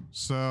see.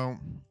 So,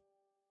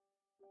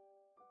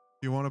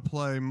 you want to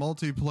play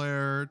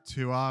multiplayer,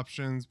 2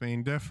 options,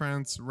 main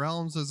difference.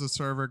 Realms is a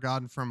server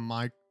gotten from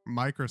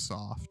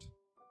Microsoft.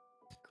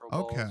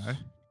 Okay.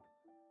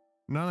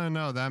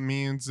 No. That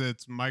means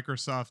it's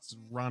Microsoft's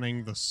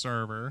running the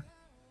server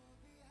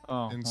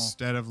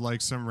instead of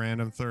like some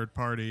random third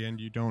party, and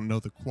you don't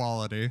know the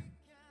quality.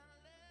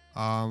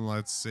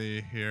 Let's see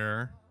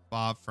here.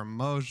 Bot from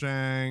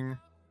Mojang.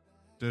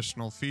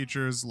 Additional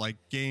features like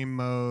game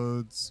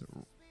modes,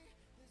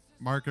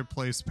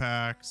 marketplace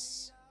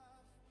packs.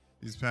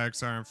 These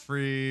packs aren't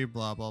free.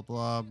 Blah blah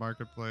blah.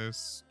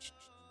 Marketplace.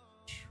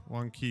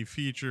 One key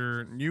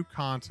feature: new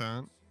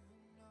content.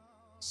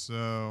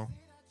 So.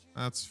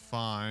 That's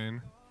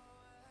fine.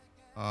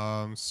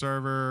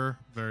 Server,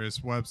 various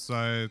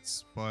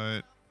websites,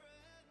 but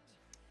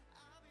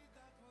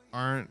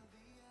aren't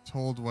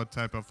told what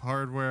type of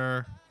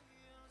hardware.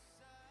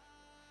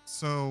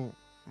 So,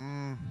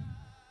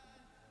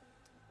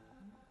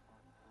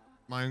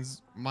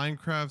 mine's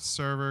Minecraft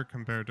server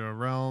compared to a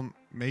realm.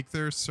 Make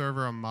their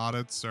server a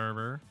modded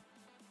server.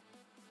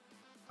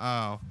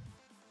 Oh,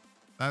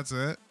 that's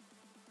it.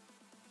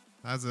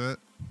 That's it.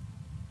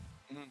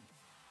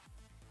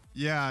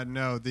 Yeah,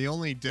 no, the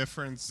only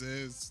difference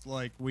is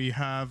like we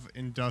have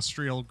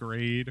industrial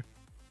grade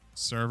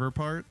server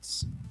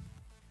parts.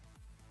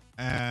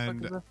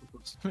 And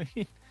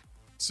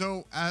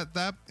so at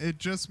that, it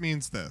just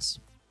means this.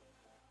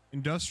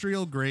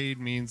 Industrial grade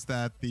means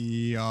that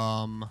the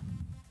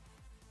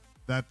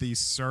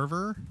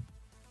server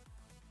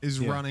is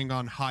running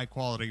on high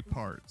quality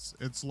parts.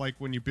 It's like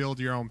when you build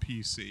your own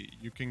PC,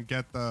 you can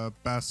get the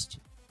best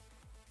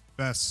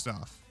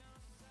stuff.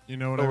 You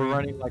know what I mean? We're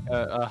running like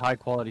a high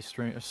quality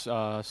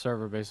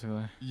server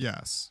basically.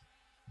 Yes.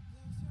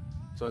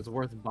 So it's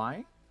worth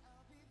buying?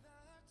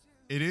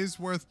 It is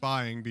worth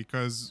buying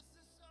because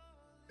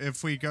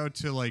if we go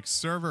to like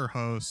server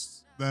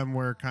hosts, then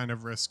we're kind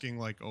of risking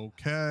like,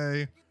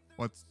 okay,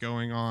 what's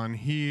going on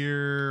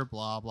here?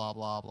 Blah, blah,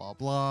 blah, blah,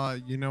 blah.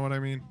 You know what I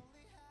mean?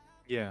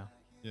 Yeah.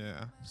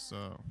 Yeah.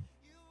 So,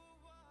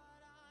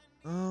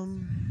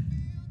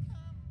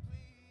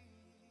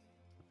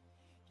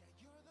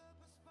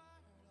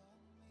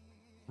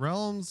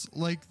 Realms,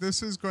 like,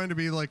 this is going to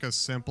be like a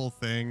simple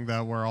thing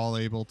that we're all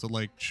able to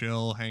like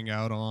chill, hang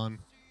out on,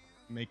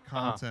 make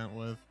content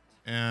with,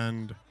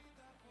 and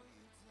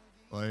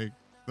like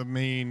the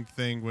main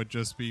thing would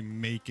just be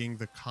making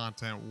the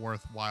content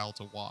worthwhile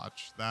to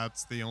watch.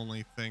 That's the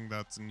only thing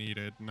that's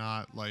needed,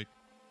 not like...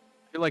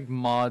 I feel like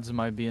mods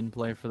might be in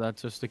play for that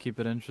just to keep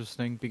it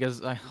interesting because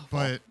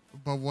but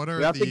what are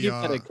we have to keep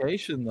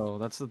dedication though,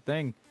 that's the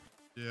thing.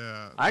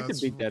 Yeah, I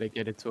could be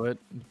dedicated to it.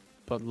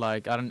 But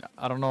like I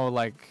don't know,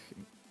 like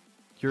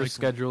your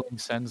scheduling,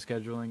 Sen's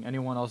scheduling,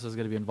 anyone else is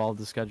gonna be involved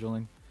in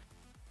scheduling.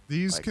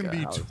 These Like, can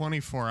be how-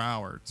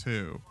 24-hour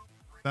too.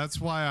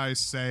 That's why I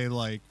say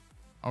like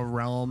a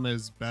realm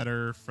is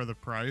better for the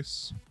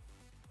price.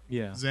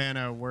 Yeah.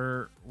 Xana,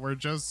 we're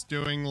just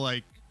doing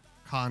like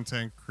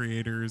content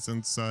creators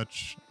and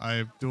such.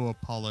 I do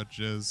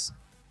apologize.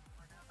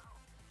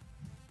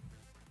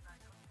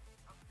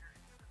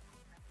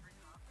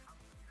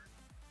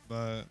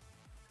 But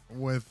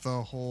with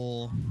the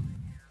whole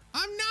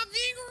I'm not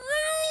being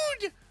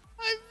rude.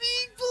 I'm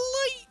being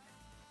polite.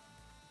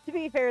 To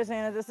be fair,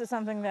 Xana, this is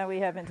something that we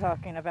have been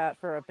talking about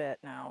for a bit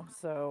now,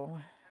 so...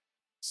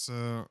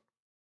 So,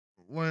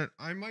 what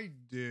I might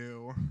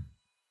do,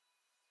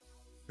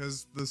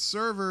 because the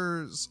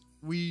servers,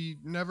 we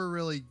never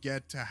really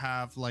get to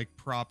have like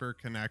proper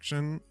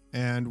connection,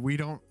 and we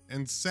don't.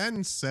 And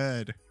Sen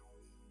said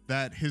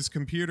that his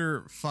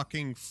computer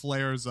fucking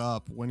flares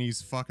up when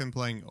he's fucking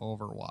playing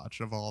Overwatch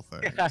of all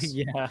things.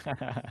 Yeah.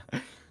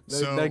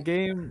 So- that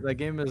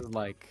game is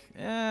like,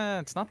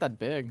 it's not that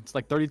big. It's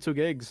like 32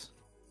 gigs.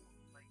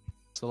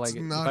 So like It's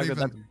the not fact that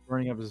even- that's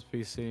burning up his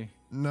PC.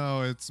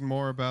 No, it's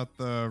more about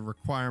the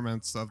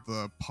requirements of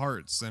the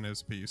parts in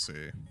his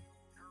PC.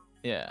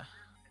 Yeah.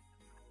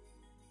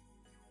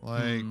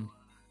 Like,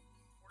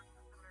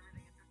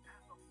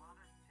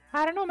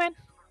 I don't know, man.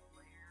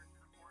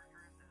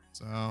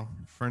 so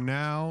for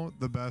now,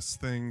 the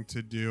best thing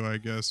to do, I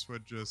guess,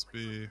 would just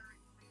be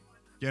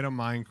get a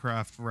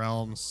Minecraft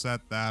realm,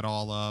 set that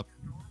all up,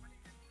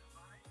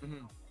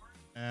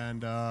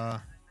 and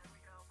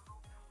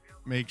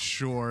make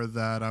sure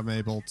that I'm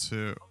able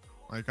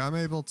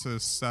to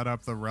set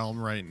up the realm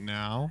right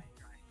now.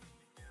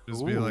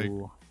 Just be like,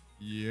 Ooh.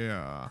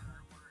 yeah.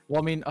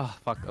 Well, I mean, oh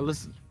fuck.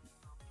 Listen,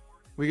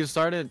 we can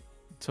start it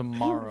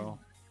tomorrow.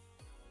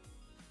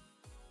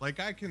 Like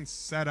I can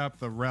set up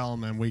the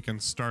realm and we can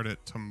start it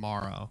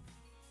tomorrow.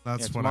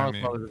 That's Yeah, what I tomorrow's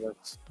mean. probably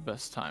the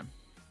best time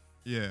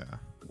Yeah.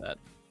 for that.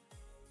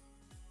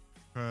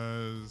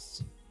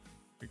 Because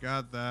we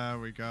got that,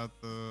 we got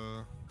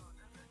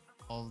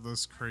all of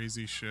this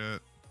crazy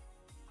shit.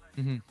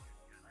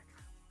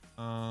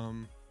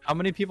 How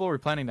many people are we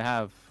planning to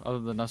have other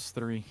than us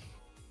three?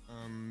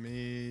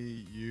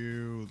 Me,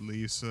 you,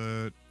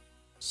 Lisa,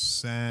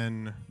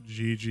 Sen,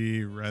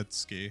 Gigi,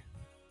 Redsky.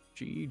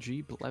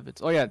 GG Blevitz.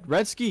 Oh yeah,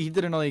 Redsky, he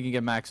didn't know you can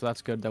get max, so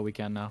that's good that we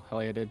can now.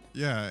 Hell yeah, I did.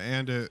 Yeah,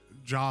 and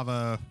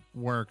Java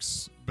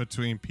works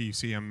between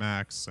PC and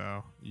Mac,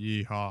 so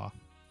yeehaw.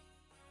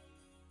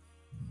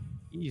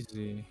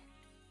 Easy.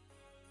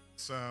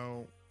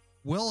 So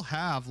we'll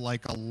have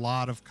like a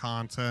lot of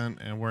content,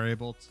 and we're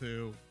able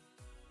to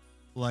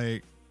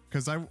like,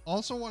 because I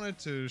also wanted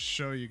to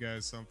show you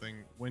guys something.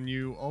 When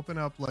you open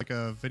up like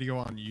a video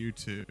on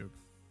YouTube,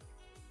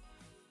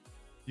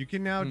 you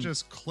can now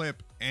just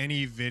clip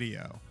any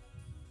video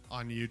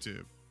on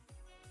YouTube.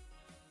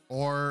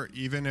 Or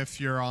even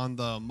if you're on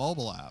the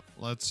mobile app,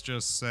 let's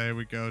just say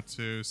we go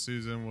to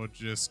Susan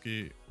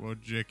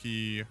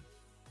Wojicki.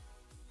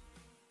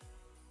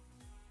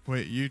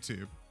 Wait,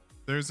 YouTube.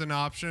 There's an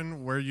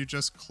option where you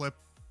just click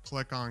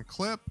on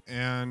clip,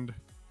 and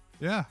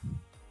yeah.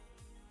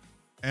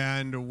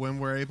 And when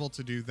we're able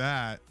to do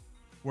that,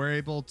 we're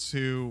able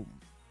to,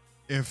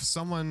 if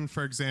someone,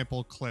 for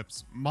example,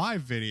 clips my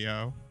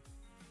video,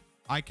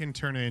 I can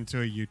turn it into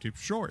a YouTube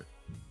short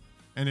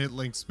and it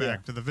links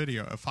back to the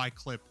video. If I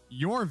clip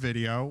your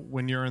video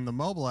when you're in the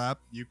mobile app,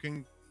 you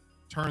can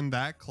turn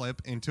that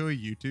clip into a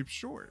YouTube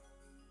short.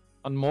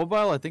 On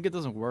mobile, I think it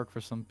doesn't work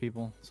for some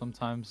people.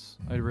 Sometimes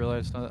I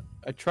realized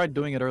I tried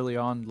doing it early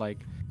on, like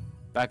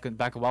back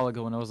a while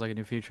ago when I was like a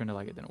new feature, and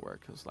it didn't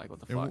work. It was like,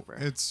 what the fuck, bro?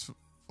 It's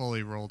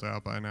fully rolled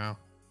out by now.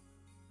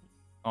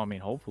 Oh, I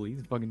mean, hopefully,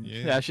 fucking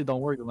Yeah. that shit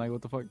don't work. I'm like,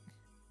 what the fuck?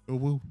 Ooh,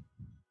 woo.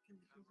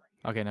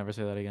 Okay, never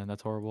say that again.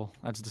 That's horrible.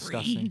 That's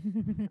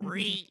disgusting.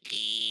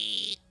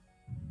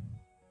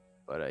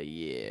 But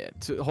yeah,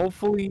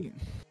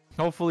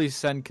 hopefully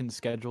Sen can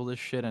schedule this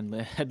shit and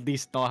at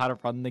least know how to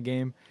run the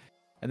game.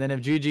 And then if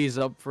GG's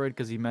up for it,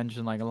 because he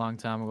mentioned like a long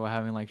time ago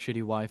having like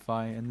shitty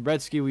Wi-Fi, and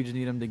Redsky, we just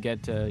need him to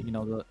get to, you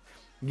know, the.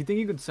 You think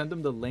you could send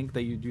him the link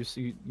that you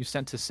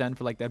sent to Sen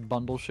for like that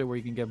bundle shit where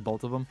you can get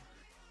both of them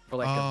for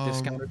like a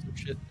discount or some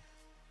shit?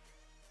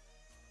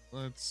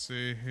 Let's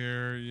see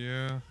here.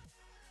 Yeah.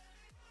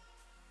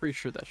 Pretty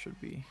sure that should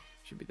be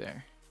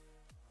there.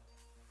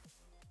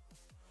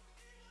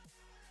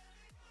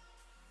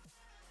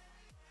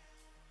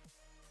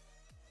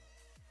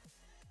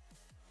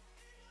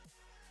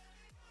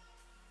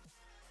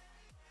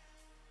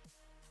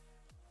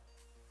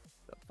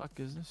 The fuck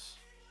is this?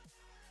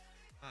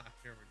 Ah,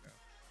 here we go.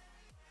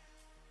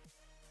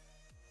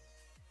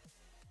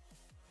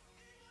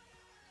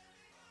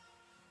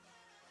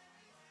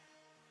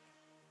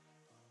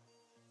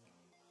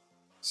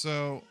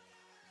 So,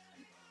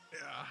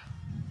 yeah.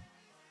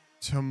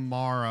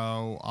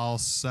 Tomorrow I'll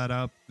set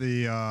up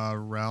the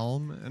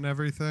realm and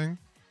everything.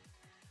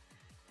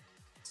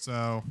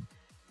 So,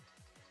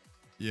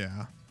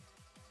 yeah.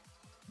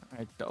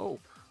 Alright,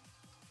 dope.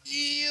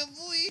 Yeah,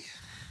 boy.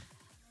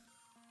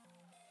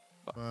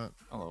 But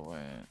oh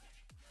wait.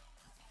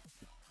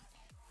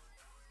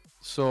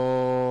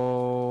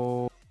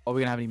 So Are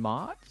we gonna have any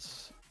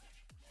mods?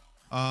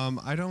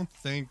 I don't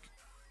think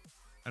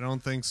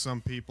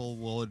some people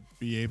will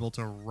be able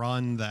to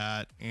run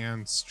that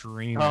and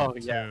stream Oh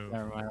it yeah, too.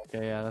 never mind.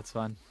 Okay, yeah, that's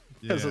fun.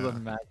 Because of the Yeah.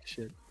 Mac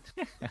shit.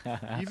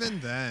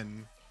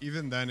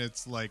 even then,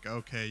 it's like,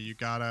 okay, you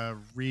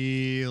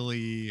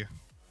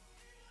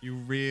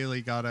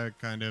really gotta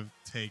kind of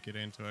take it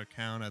into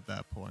account at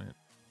that point.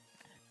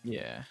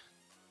 Yeah.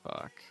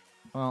 Fuck.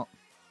 Well.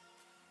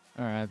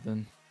 All right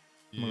then.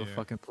 I'm gonna Yeah.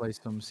 fucking play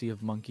some Sea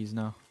of Monkeys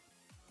now.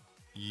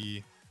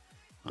 Yeah.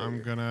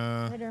 I'm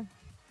gonna. Later.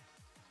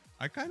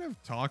 I kind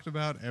of talked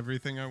about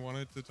everything I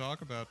wanted to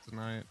talk about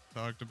tonight.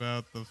 Talked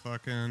about the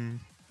fucking.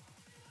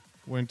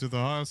 Went to the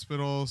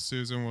hospital.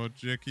 Susan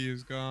Wojicki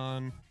is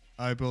gone.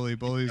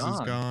 Bullies is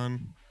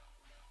gone.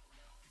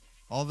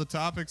 All the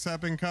topics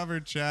have been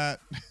covered,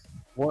 chat.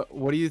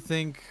 What do you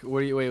think?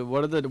 What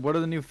are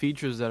the new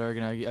features that are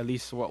gonna at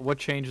least what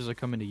changes are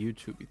coming to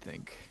YouTube? You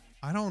think?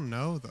 I don't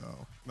know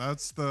though.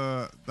 That's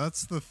the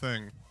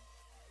thing.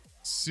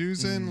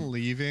 Susan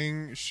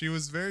leaving, she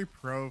was very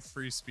pro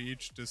free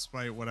speech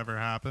despite whatever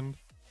happened,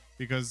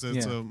 because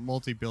it's a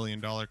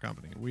multi-billion-dollar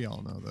company. We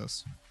all know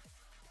this.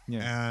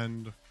 Yeah.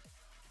 And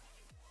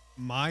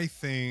my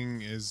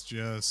thing is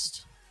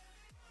just,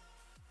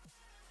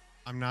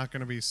 I'm not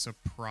gonna be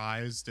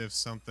surprised if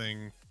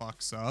something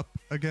fucks up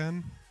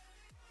again.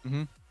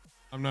 Mm-hmm.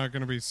 I'm not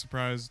gonna be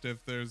surprised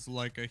if there's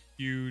like a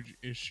huge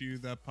issue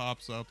that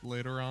pops up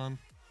later on.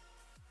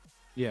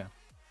 Yeah.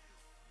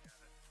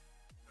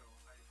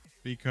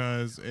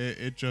 Because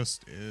it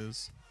just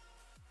is.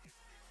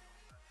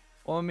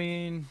 Well, I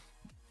mean,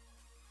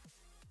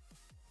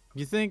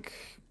 you think?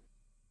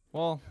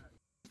 Well,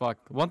 fuck.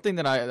 One thing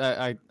that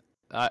I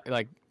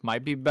like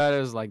might be better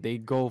is like they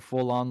go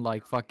full on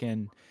like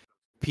fucking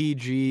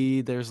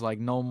PG. There's like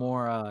no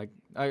more. I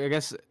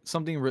guess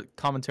something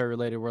commentary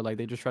related where like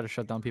they just try to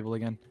shut down people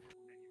again,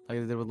 like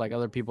they did with like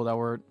other people that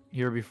were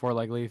here before,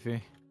 like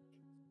Leafy,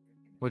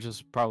 which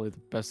is probably the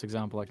best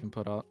example I can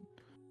put out.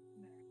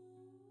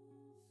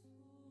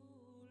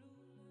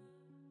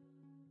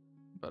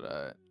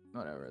 But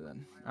whatever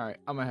then. All right,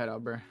 I'm gonna head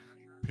out, bro.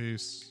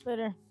 Peace.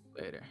 Later.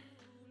 Later.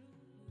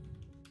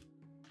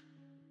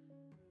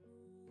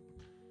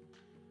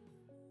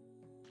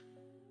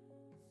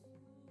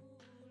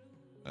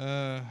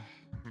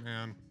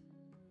 Man.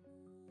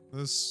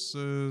 This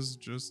is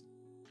just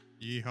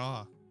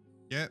yeehaw.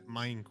 Get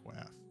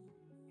Minecraft.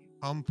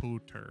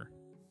 Computer.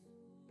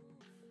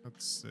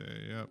 Let's see,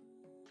 yep.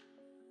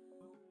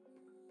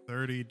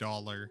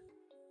 $30.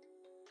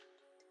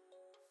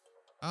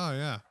 Oh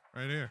yeah,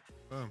 right here.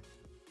 Boom.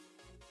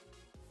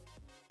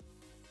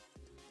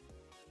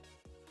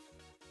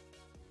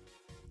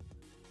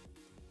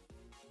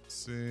 Let's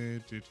see,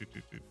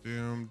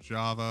 doom,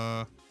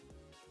 Java.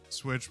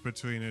 Switch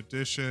between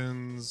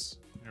editions.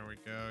 There we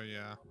go,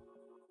 yeah.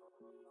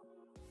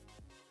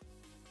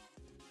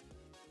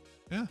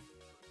 Yeah.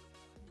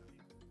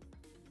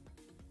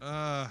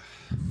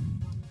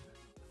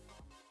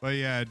 But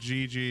yeah,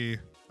 GG.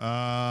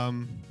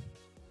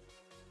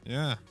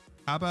 Yeah.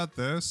 How about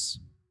this?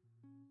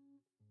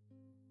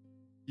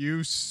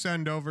 You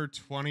send over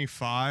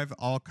 25,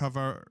 I'll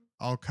cover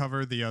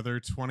the other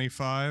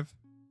 25.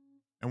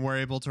 And we're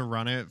able to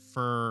run it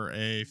for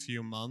a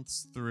few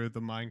months through the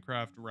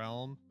Minecraft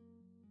realm.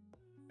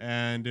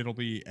 And it'll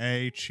be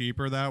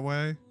cheaper that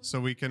way,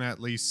 so we can at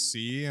least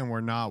see and we're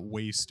not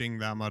wasting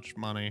that much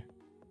money.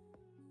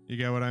 You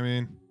get what I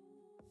mean?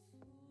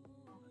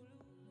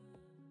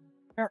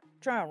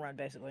 Trial run,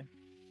 basically.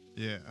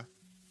 Yeah.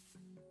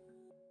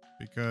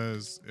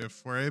 Because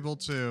if we're able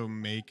to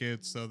make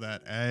it so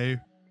that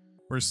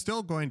we're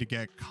still going to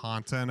get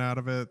content out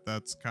of it,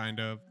 that's kind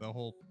of the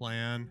whole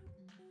plan.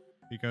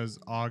 Because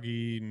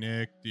Augie,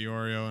 Nick,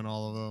 Diorio, and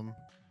all of them,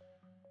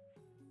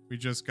 we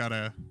just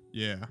gotta,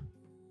 yeah.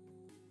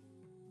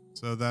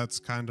 So that's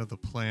kind of the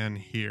plan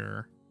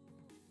here.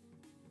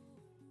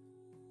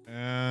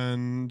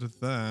 And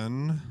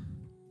then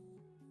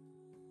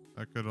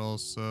I could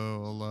also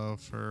allow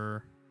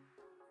for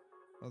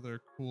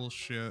other cool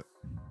shit.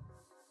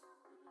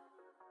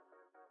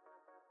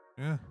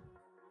 Yeah.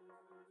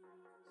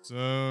 So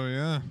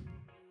yeah.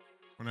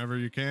 Whenever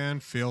you can,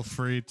 feel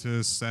free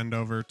to send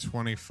over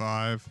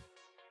 25.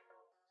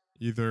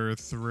 Either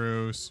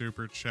through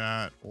Super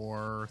Chat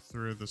or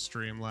through the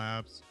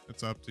Streamlabs.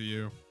 It's up to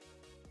you.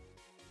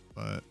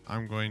 But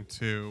I'm going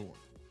to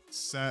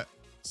set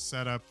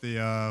up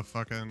the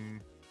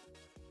fucking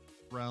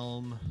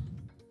realm.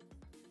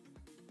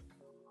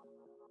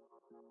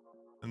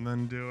 And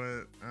then do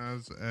it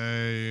as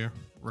a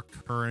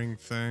recurring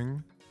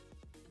thing.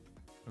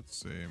 Let's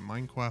see,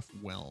 Minecraft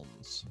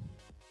Realms.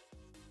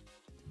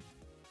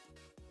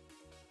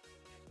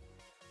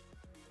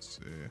 Let's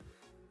see.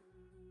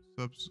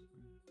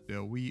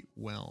 Delete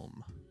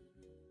Whelm.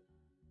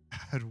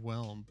 Add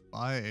Whelm.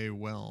 Buy a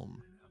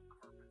Whelm.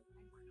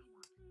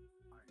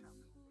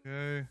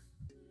 Okay.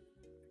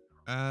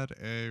 Add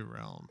a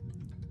realm.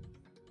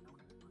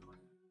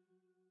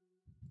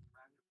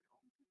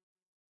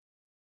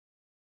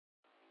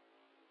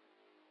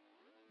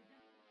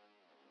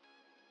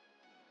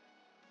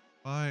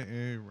 Buy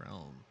a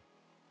realm.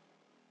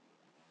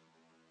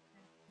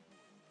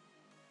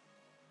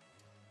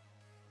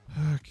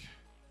 Okay.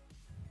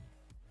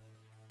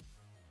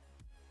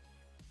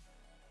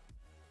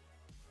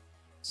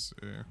 Let's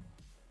see.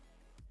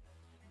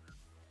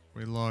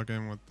 We log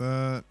in with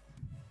that.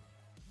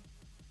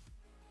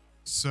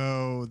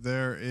 So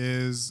there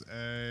is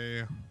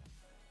a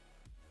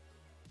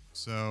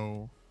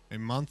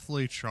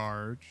monthly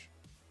charge.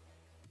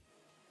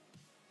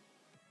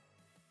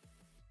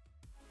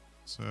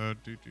 So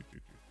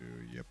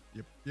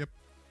yep.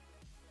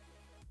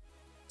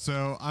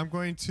 So I'm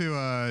going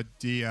to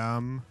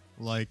DM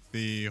like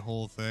the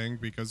whole thing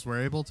because we're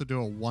able to do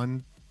a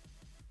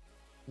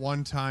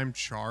one-time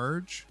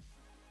charge.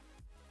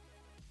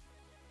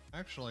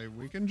 Actually,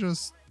 we can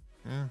just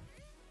yeah.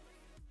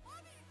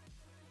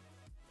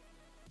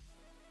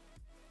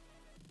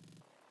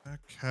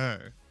 Okay.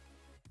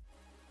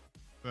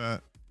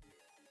 But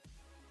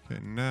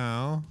okay,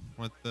 now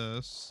with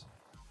this.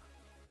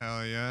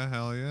 Hell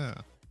yeah.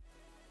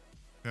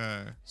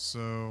 Okay,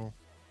 so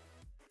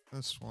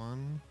this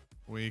one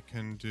we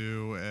can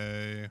do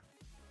a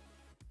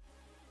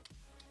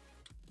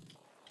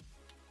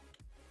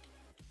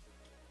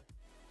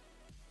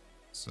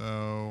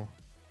so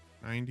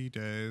 90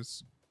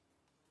 days.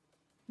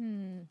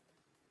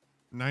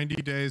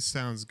 90 days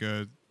sounds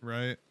good,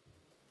 right?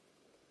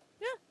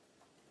 Yeah.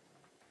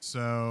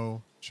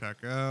 So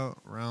check out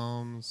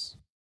realms,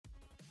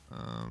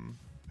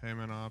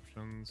 payment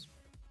options,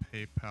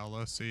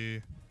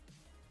 PayPal-y.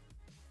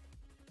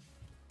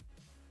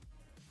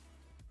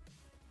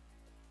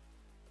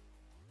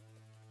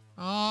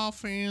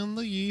 Off in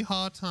the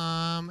yeehaw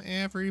time,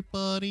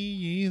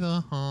 everybody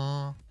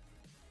yeehaw.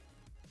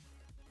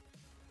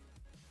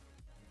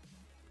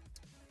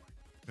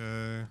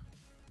 Okay.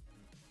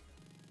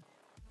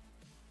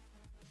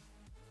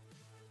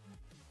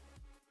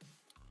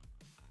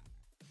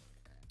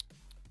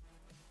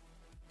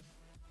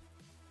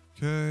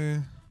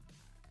 Okay.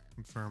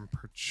 Confirm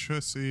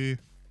purchasey.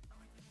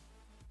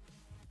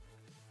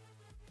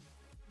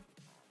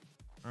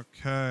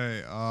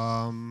 Okay,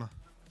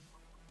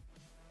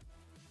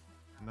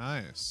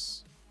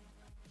 nice.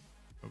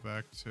 Go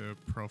back to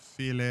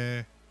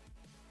profile.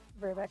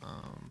 Right back.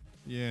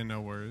 Yeah,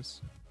 no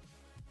worries.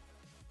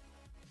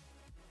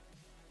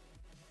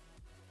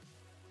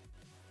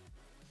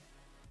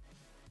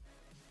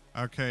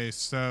 Okay,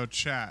 so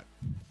chat.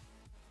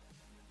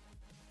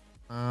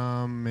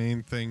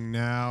 Main thing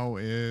now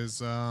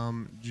is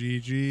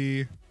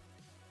GG.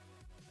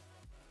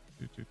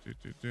 There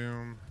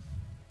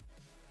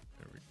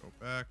we go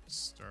back.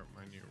 Start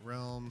my new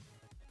realm.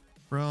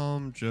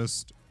 Realm,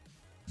 just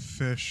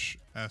fish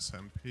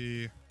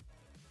SMP.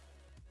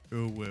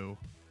 Ooh woo.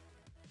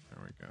 There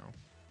we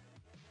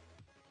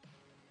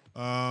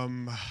go.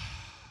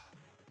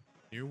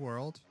 New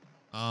world.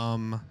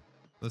 The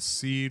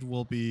seed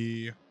will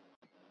be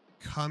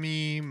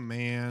Cummy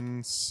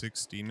Man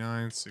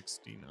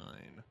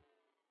 6969.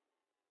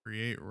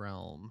 Create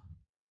realm.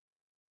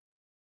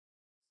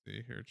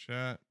 See here,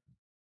 chat.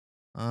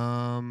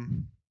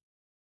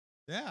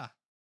 Yeah.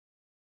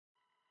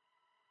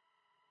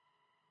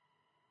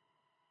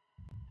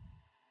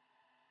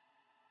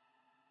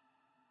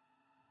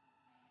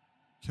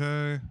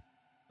 Okay.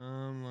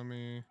 Let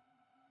me.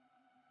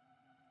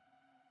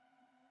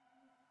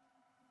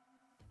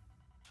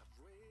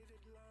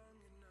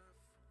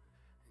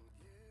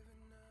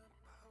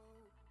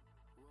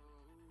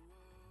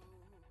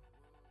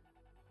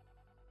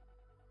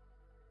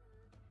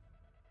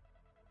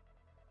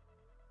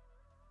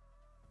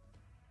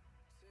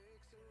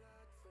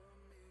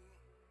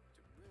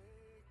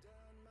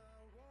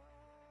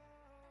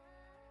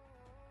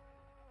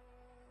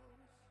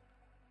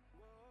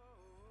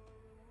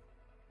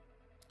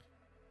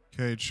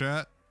 Okay,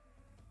 chat.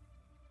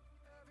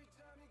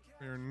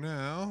 We're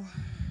now.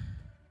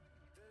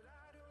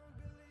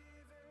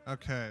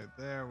 Okay,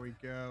 there we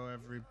go,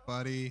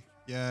 everybody.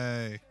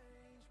 Yay.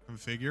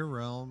 Configure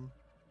realm.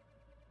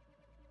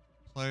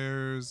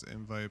 Players,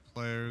 invite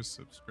players,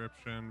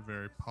 subscription,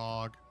 very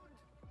pog.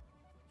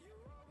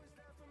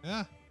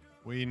 Yeah,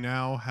 we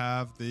now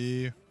have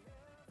the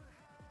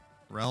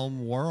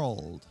realm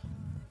world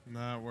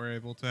that we're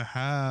able to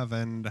have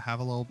and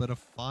have a little bit of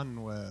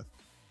fun with.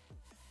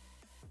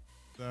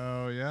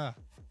 So yeah.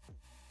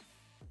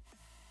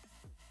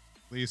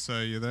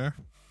 Lisa, you there?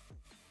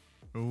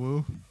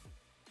 Ooh.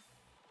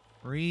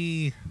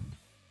 Free.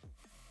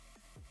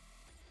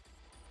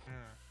 Yeah.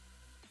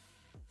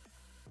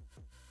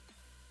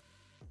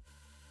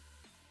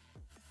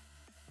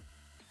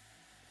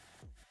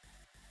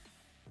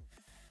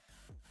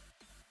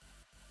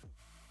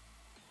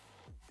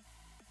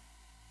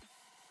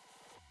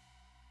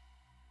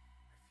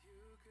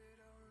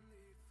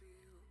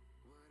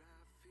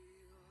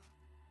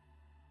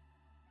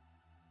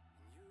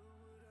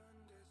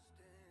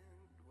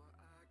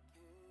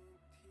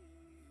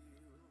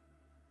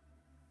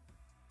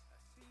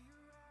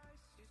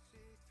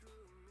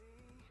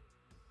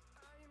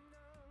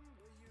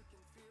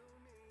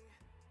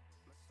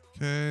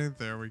 Okay,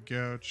 there we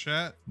go,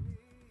 chat.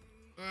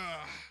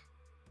 Ugh.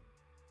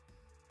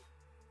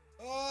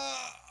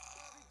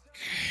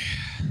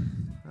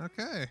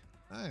 Okay,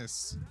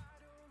 nice.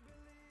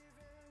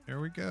 Here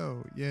we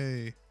go.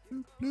 Yay.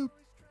 Bloop, bloop.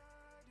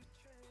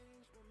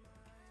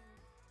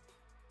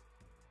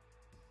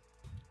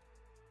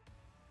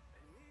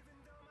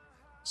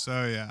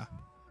 So yeah,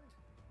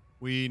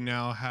 we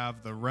now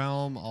have the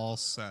realm all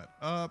set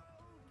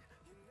up.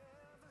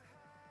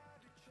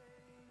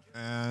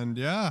 And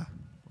yeah,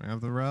 we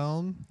have the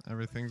realm.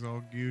 Everything's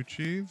all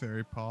Gucci,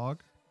 very pog.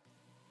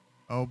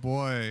 Oh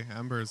boy,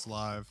 Ember's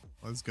live.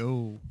 Let's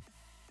go.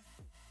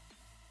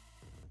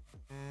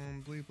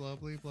 Bleep blah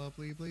bleep blah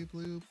bleep bleep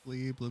bloop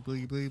bleep bleep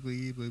bleep bleep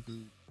bleep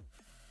bleep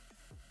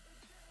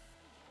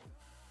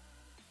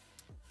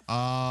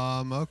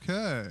bloop.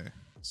 Okay.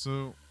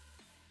 So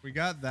we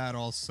got that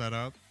all set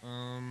up.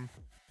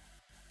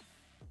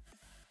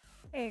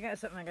 Hey, you got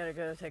something I gotta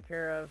go take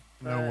care of.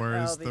 No but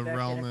worries. I'll be The back in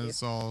realm a few.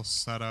 is all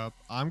set up.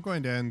 I'm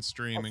going to end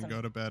stream and Awesome.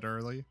 go to bed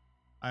early.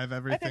 I have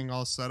everything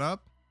all set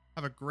up.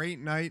 Have a great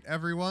night,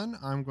 everyone.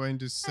 I'm going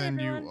to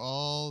send you everyone.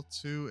 all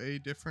to a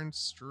different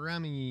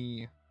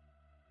streamy.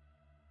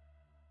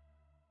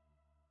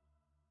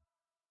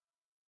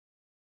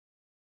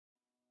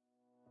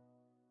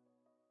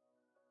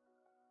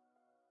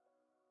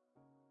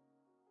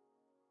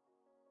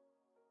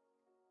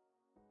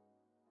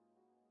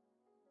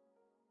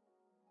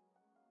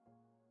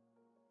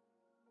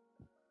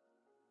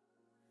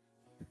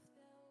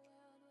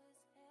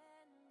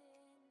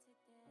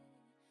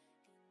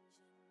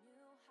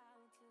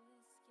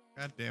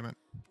 God damn it.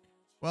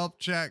 Well,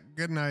 chat,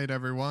 good night,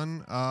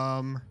 everyone.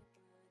 Have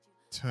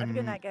a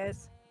good night,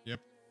 guys. Yep.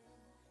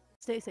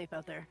 Stay safe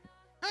out there.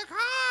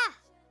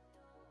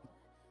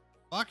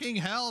 Fucking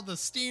hell, the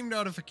Steam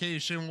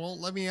notification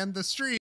won't let me end the stream.